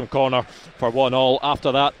the bottom corner for 1-1.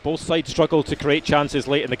 After that, both sides struggled to create chances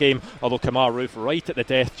late in the game, although Kamar Roof right at the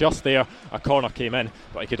death just there. A corner came in,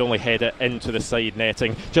 but he could only head it into the side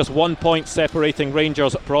netting. Just 1 point separating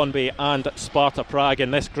Rangers, Brøndby and Sparta Prague in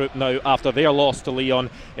this group now after their loss to Lyon.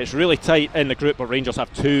 It's really tight in the group, but Rangers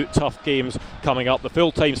have 2 tough games coming up. The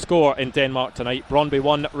full-time score in Denmark tonight: Brøndby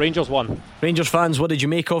 1, Rangers 1. Rangers fans, what did you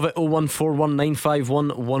make of it?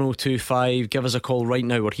 01419511025. Give us a call right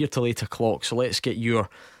now. We're here till 8 o'clock, so let's get your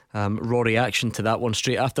raw reaction to that one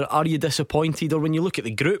straight after. Are you disappointed? Or when you look at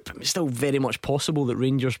the group, it's still very much possible that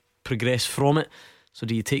Rangers progress from it. So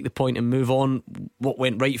do you take the point and move on? What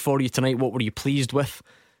went right for you tonight? What were you pleased with?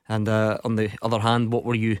 And on the other hand, what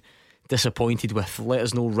were you disappointed with? Let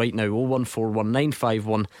us know right now.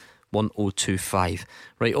 01419511025.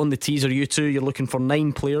 Right, on the teaser, you two, you're looking for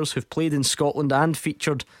 9 players who've played in Scotland and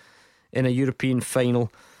featured in a European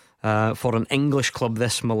final for an English club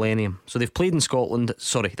this millennium. So they've played in Scotland at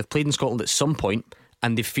some point,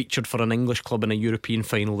 and they've featured for an English club in a European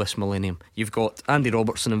final this millennium. You've got Andy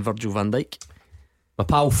Robertson and Virgil van Dijk. My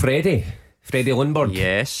pal Freddie Lundberg.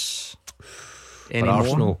 Yes. Any for more?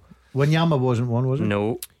 Arsenal. Wanyama wasn't one, was it?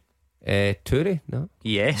 No. Toure? No.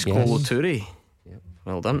 Yes, Kolo Toure. Yep.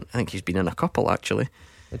 Well done. I think he's been in a couple actually.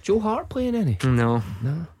 Joe Hart playing any? No.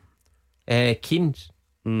 Keens.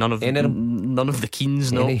 None of the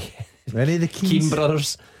Keens. No. Any of the Keens? Keane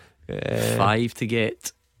brothers. 5 to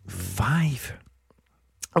get. 5.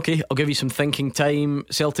 Okay, I'll give you some thinking time.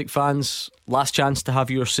 Celtic fans, last chance to have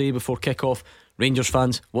your say before kick-off. Rangers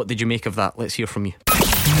fans, what did you make of that? Let's hear from you.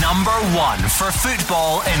 Number 1 for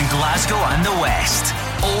football in Glasgow and the West.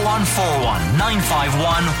 0141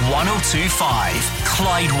 951 1025.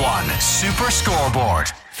 Clyde One Super Scoreboard.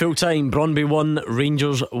 Full time, Brøndby 1,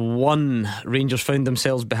 Rangers 1. Rangers found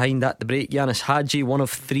themselves behind at the break. Yanis Hadji, one of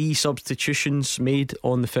 3 substitutions made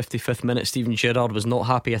on the 55th minute. Steven Gerrard was not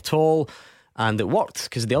happy at all, and it worked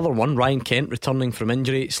because the other one, Ryan Kent, returning from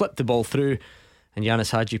injury, slipped the ball through, and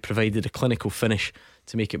Yanis Hadji provided a clinical finish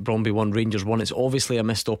to make it Brøndby 1, Rangers 1. It's obviously a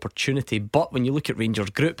missed opportunity, but when you look at Rangers'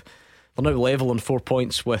 group, they're now level on 4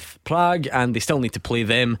 points with Prague, and they still need to play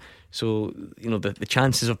them. So, the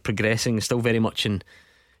chances of progressing is still very much in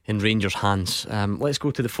Rangers' hands. Let's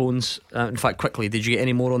go to the phones. In fact, quickly, did you get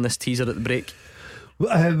any more on this teaser at the break?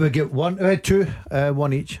 We get two,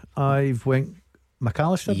 one each. I've went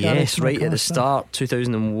McAllister. Yes, right at the start,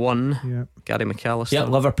 2001. Yeah. Gary McAllister. Yeah,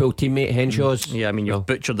 Liverpool teammate Henshaw's. Yeah, I mean, you've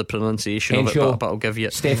butchered the pronunciation of it, but I'll give you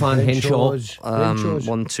it. Stefan Henshaw.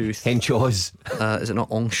 1, 2, Henshaw's. Is it not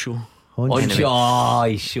Ongshaw?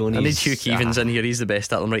 He's shown. I need Hugh Keevins in here. He's the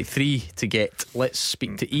best at them. Right, 3 to get. Let's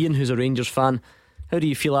speak to Ian, who's a Rangers fan. How do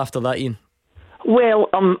you feel after that, Ian? Well,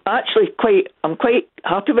 I'm quite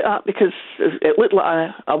happy with that, because it looked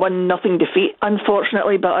like a 1-0 defeat,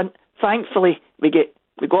 unfortunately, but thankfully we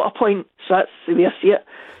got a point, so that's the way I see it.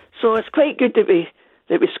 So it's quite good that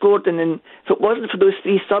we scored, and then if it wasn't for those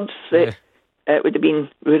 3 subs, it would have been,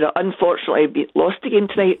 we would have unfortunately lost the game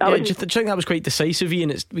tonight. I think that was quite decisive,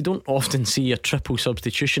 Ian. We don't often see a triple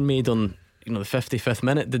substitution made on the 55th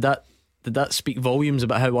minute. Did that speak volumes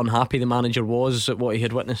about how unhappy the manager was at what he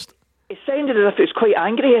had witnessed? It sounded as if he was quite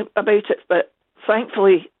angry about it, but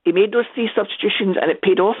thankfully he made those 3 substitutions and it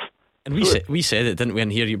paid off. And we said it, didn't we,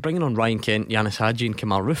 in here? You're bringing on Ryan Kent, Yanis Hadji and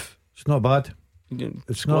Kamal Roof. It's not bad.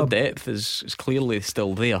 Squad depth is clearly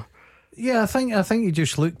still there. Yeah, I think you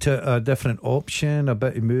just looked at a different option, a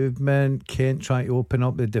bit of movement. Kent trying to open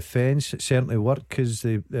up the defence. It certainly worked, because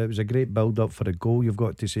it was a great build up for a goal, you've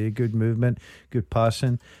got to say. Good movement, good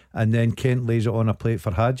passing, and then Kent lays it on a plate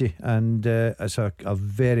for Hadji, and it's a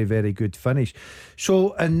very, very good finish.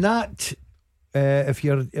 So in that, if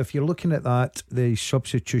you're looking at that, the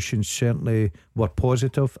substitutions certainly were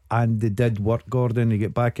positive, and they did work, Gordon. You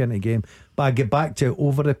get back into the game, but I get back to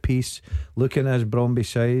over the piece. Looking at his Brøndby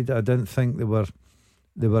side, I didn't think they were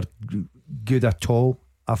good at all.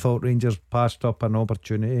 I thought Rangers passed up an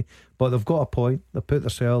opportunity, but they've got a point. They put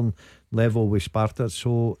themselves level with Sparta,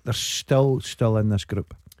 so they're still in this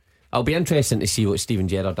group. It'll be interesting to see what Steven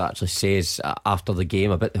Gerrard actually says after the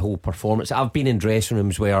game about the whole performance. I've been in dressing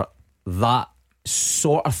rooms where that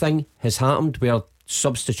sort of thing has happened, where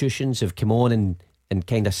substitutions have come on and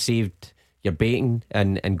kind of saved your baiting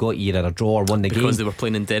and got you either a draw or won the game. Because they were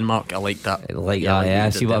playing in Denmark. I like that. Yeah,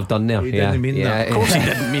 see what I've done there. He didn't mean that. Of course he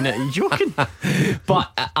didn't mean it. Are you joking?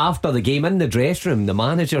 But after the game in the dressing room, the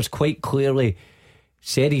manager's quite clearly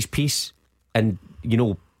said his piece and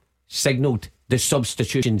signalled the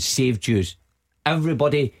substitution saved yous.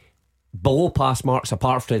 Everybody below pass marks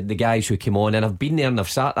apart from the guys who came on, and I've been there and I've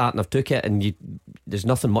sat that and I've took it, and there's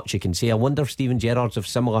nothing much you can say. I wonder if Steven Gerrard's of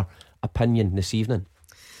similar opinion this evening.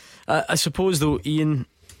 I suppose though, Ian,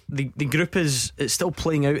 the group it's still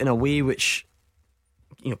playing out in a way which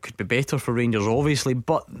could be better for Rangers, obviously,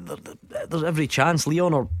 but there's every chance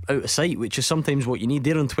Lyon are out of sight, which is sometimes what you need.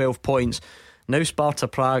 They're on 12 points now. Sparta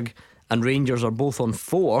Prague and Rangers are both on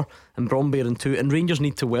 4, and Brøndby are on 2, and Rangers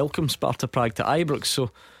need to welcome Sparta Prague to Ibrox.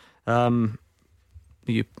 So are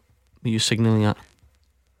you signalling that?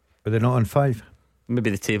 Are they not on 5? Maybe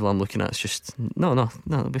the table I'm looking at is just no,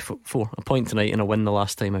 it'll be 4. A point tonight and a win the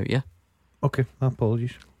last time out. Yeah. Okay,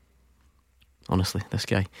 apologies. Honestly, this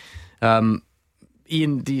guy.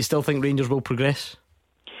 Ian, do you still think Rangers will progress?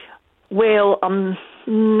 Well, I'm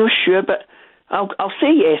not sure, but I'll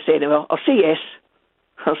say yes anyway. I'll say yes.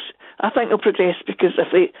 I think they'll progress, because if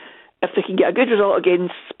they can get a good result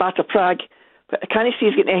against Sparta Prague, but I can't see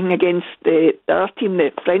us getting anything against the other team,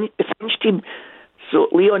 the French team. So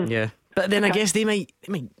Lyon. Yeah. But then I guess they might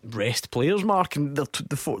rest players, Mark, and they're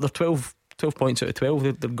 12 points out of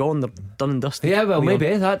 12. They're gone. They're done and dusted. Yeah, well,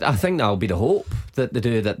 maybe that. I think that'll be the hope that they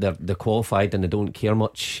do, that they're qualified and they don't care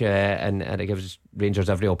much, and it gives Rangers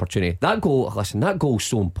every opportunity. That goal's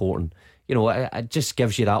so important. It just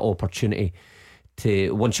gives you that opportunity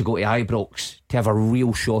to, once you go to Ibrox, to have a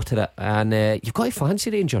real shot at it, and you've got to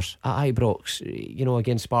fancy Rangers at Ibrox,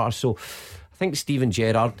 against Sparta. So I think Steven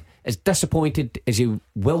Gerrard, as disappointed as he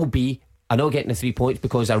will be, I know getting the 3 points,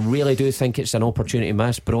 because I really do think it's an opportunity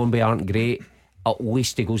missed. Brøndby aren't great. At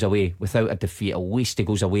least he goes away without a defeat. At least he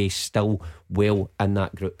goes away still well in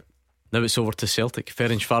that group. Now it's over to Celtic.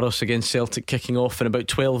 Ferencváros against Celtic kicking off in about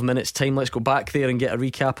 12 minutes time. Let's go back there and get a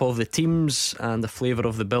recap of the teams and the flavour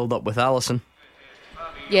of the build up with Alison.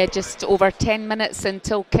 Yeah, just over 10 minutes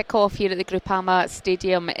until kick-off here at the Groupama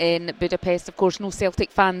Stadium in Budapest. Of course, no Celtic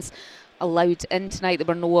fans allowed in tonight. There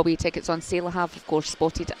were no away tickets on sale. I have, of course,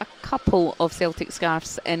 spotted a couple of Celtic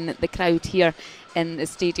scarves in the crowd here in the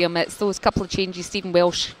stadium. It's those couple of changes. Stephen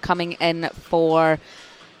Welsh coming in for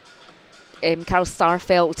Carl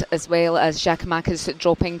Starfelt, as well as Giakoumakis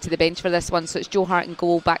dropping to the bench for this one. So it's Joe Hart in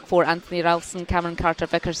goal, back four Anthony Ralston, Cameron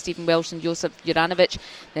Carter-Vickers, Stephen Welsh and Josef Juranovic.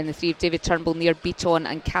 Then the three of David Turnbull, Nir Bitton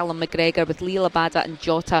and Callum McGregor, with Lee Labada and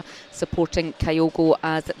Jota supporting Kyogo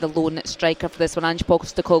as the lone striker for this one. Ange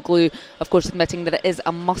Postecoglou, of course, admitting that it is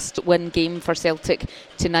a must-win game for Celtic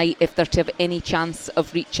tonight if they're to have any chance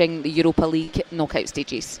of reaching the Europa League knockout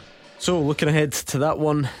stages. So, looking ahead to that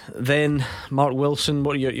one, then, Mark Wilson,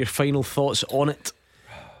 what are your final thoughts on it?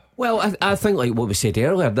 Well, I think, like what we said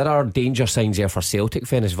earlier, there are danger signs there for Celtic.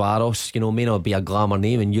 Ferencváros, may not be a glamour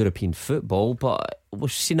name in European football, but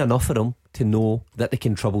we've seen enough of them to know that they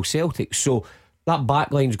can trouble Celtic. So that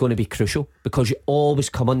backline is going to be crucial, because you always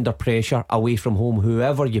come under pressure away from home,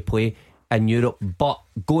 whoever you play in Europe. But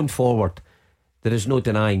going forward, there is no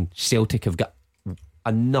denying Celtic have got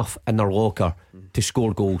enough in their locker to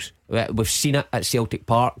score goals. We've seen it at Celtic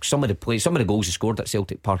Park. Some of the goals they scored at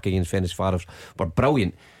Celtic Park against Ferencváros were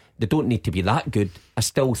brilliant. They don't need to be that good. I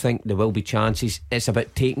still think there will be chances. It's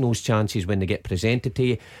about taking those chances when they get presented to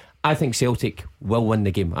you. I think Celtic will win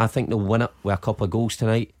the game. I think they'll win it with a couple of goals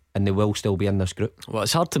tonight, and they will still be in this group. Well,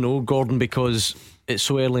 it's hard to know, Gordon, because it's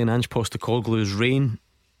so early in Ange Postecoglou's reign.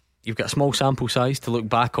 You've got a small sample size to look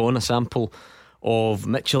back on, a sample of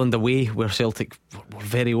Midtjylland away, where Celtic were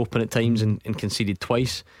very open at times and conceded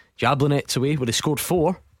twice. Jablonec away, where they scored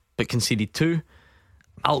 4 but conceded 2.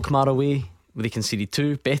 Alkmaar away, where they conceded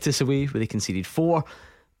 2. Betis away, where they conceded 4.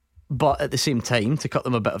 But at the same time, to cut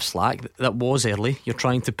them a bit of slack, that was early. You're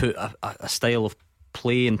trying to put a style of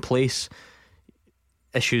play in place.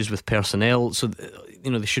 Issues with personnel, so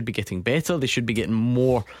they should be getting better. They should be getting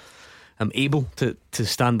more able to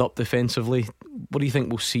stand up defensively. What do you think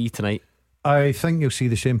we'll see tonight? I think you'll see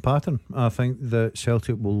the same pattern. I think that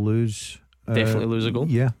Celtic will lose. Definitely lose a goal.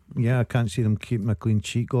 Yeah, I can't see them keeping a clean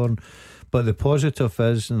sheet, Gordon. But the positive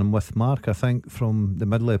is, and I'm with Mark, I think from the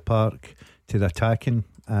middle of the park to the attacking,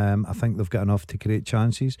 I think they've got enough to create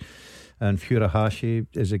chances. And Furuhashi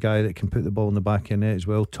is a guy that can put the ball in the back of the net as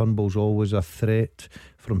well. Turnbull's always a threat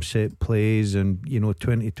from set plays, and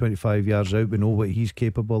 20-25 yards out, we know what he's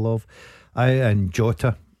capable of. And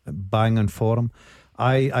Jota banging for him.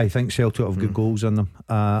 I think Celtic have good goals in them.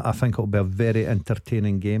 I think it'll be a very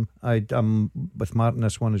entertaining game. I'm with Martin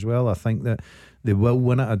this one as well. I think that they will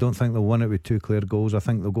win it. I don't think they'll win it with 2 clear goals. I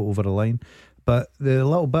think they'll go over the line. But the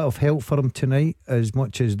little bit of help for them tonight, as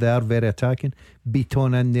much as they're very attacking,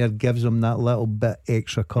 Bitton in there gives them that little bit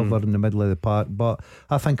extra cover in the middle of the park. But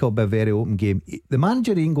I think it'll be a very open game. The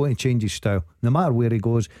manager ain't going to change his style, no matter where he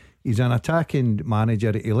goes. He's an attacking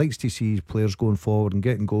manager. He likes to see his players going forward and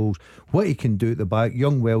getting goals. What he can do at the back.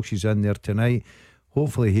 Young Welsh is in there tonight.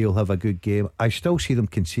 Hopefully he'll have a good game. I still see them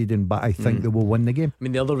conceding, but I think they will win the game. I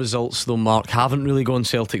mean, the other results though, Mark, haven't really gone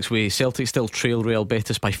Celtic's way. Celtic still trail Real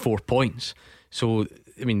Betis by 4 points. So,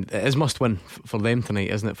 I mean, it is must win for them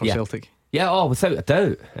tonight, isn't it, for Celtic? Yeah, without a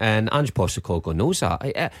doubt. And Ange Postecoglou knows that.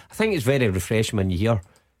 I think it's very refreshing when you hear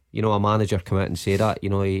a manager come out and say that.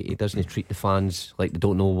 He doesn't treat the fans like they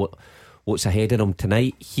don't know what's ahead of them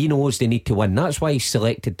tonight. He knows they need to win. That's why he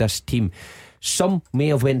selected this team. Some may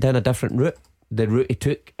have went down a different route. The route he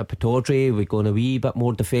took at Pittodrie, we're going a wee bit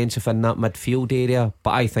more defensive in that midfield area,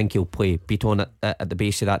 but I think he'll play Bitton at the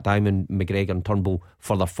base of that diamond, McGregor and Turnbull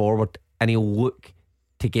further forward, and he'll look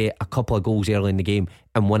to get a couple of goals early in the game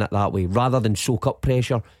and win it that way, rather than soak up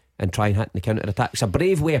pressure and try and hit the counter-attack. It's a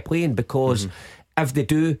brave way of playing, because if they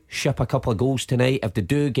do ship a couple of goals tonight, if they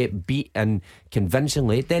do get beat and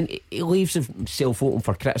convincingly, then he leaves himself open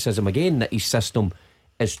for criticism again that his system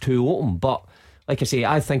is too open. But like I say,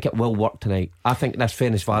 I think it will work tonight. I think this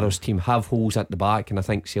Ferencváros team have holes at the back, and I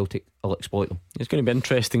think Celtic will exploit them. It's going to be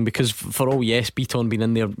interesting, because for all Bitton being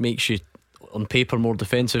in there makes you on paper more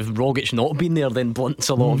defensive. Rogic not being there then blunts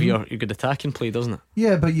a lot of your good attacking play, doesn't it?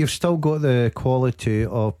 Yeah, but you've still got the quality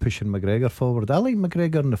of pushing McGregor forward. I like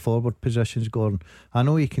McGregor in the forward positions, Gordon. I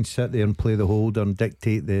know he can sit there and play the holder and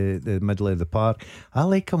dictate the middle of the park. I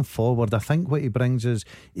like him forward. I think what he brings is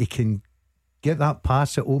he can get that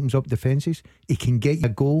pass that opens up defences. He can get you a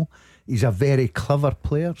goal. He's a very clever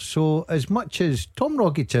player. So as much as Tom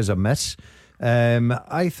Rogic is a miss,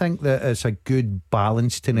 I think that it's a good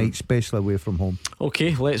balance tonight, especially away from home.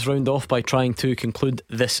 Okay, let's round off by trying to conclude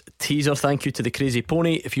this teaser. Thank you to the Crazy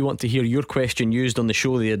Pony. If you want to hear your question used on the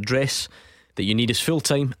show, the address that you need is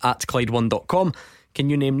fulltime@Clyde1.com. Can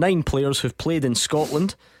you name 9 players who've played in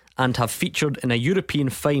Scotland and have featured in a European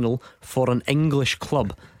final for an English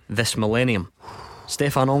club this millennium?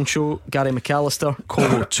 Stefan Ongshaw, Gary McAllister,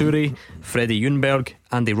 Kolo Toure, Freddie Ljungberg,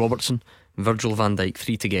 Andy Robertson, Virgil van Dijk.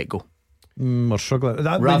 3 to get go. We're struggling. We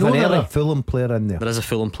know there's a Fulham player in there. There is a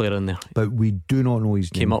Fulham player in there, but we do not know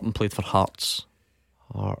his name. Came up and played for Hearts.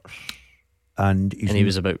 And he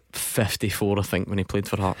was about 54, I think, when he played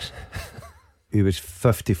for Hearts. He was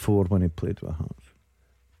 54 when he played for Hearts.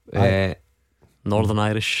 Northern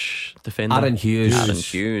Irish defender Aaron Hughes. Aaron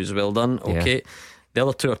Hughes, well done. Okay, yeah. The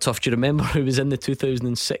other two are tough. Do you remember who was in the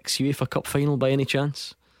 2006 UEFA Cup final by any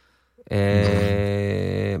chance?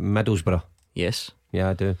 Middlesbrough. Yes.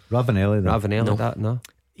 Yeah, I do. Ravanelli. No.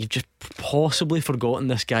 You've just possibly forgotten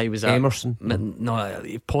this guy was at Emerson. No,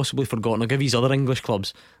 you've possibly forgotten. I'll give you his other English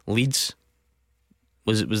clubs. Leeds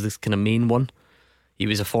was the kind of main one. He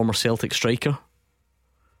was a former Celtic striker.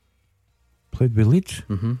 Played with Leeds.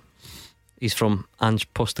 Mm-hmm. He's from Ange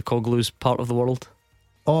Postecoglou's part of the world.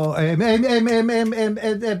 Oh, the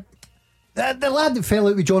lad that fell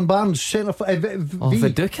out with John Barnes,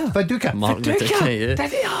 Viduka. Mark Viduka,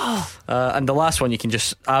 yeah. And the last one, you can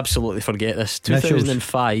just absolutely forget this.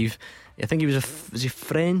 2005. I think he was he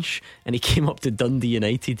French, and he came up to Dundee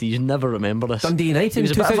United. You never remember this. Dundee United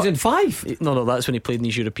in 2005? No, that's when he played in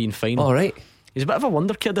his European final. All right. He was a bit of a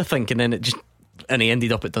wonder kid, I think, and then he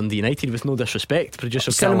ended up at Dundee United. With no disrespect,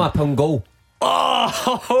 producer Cinema Pongo.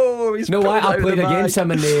 Oh, he's I played against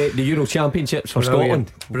him in the Euro Championships for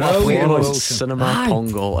Scotland. Brilliant. Cinema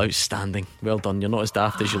Pongo, outstanding. Well done. You're not as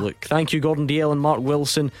daft as you look. Thank you, Gordon Dalziel and Mark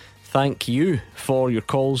Wilson. Thank you for your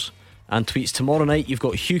calls and tweets. Tomorrow night you've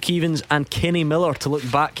got Hugh Keevins and Kenny Miller to look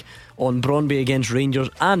back on Brøndby against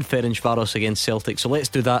Rangers and Ferencváros against Celtic. So let's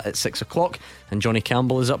do that at 6 o'clock, and Johnny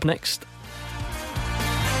Campbell is up next.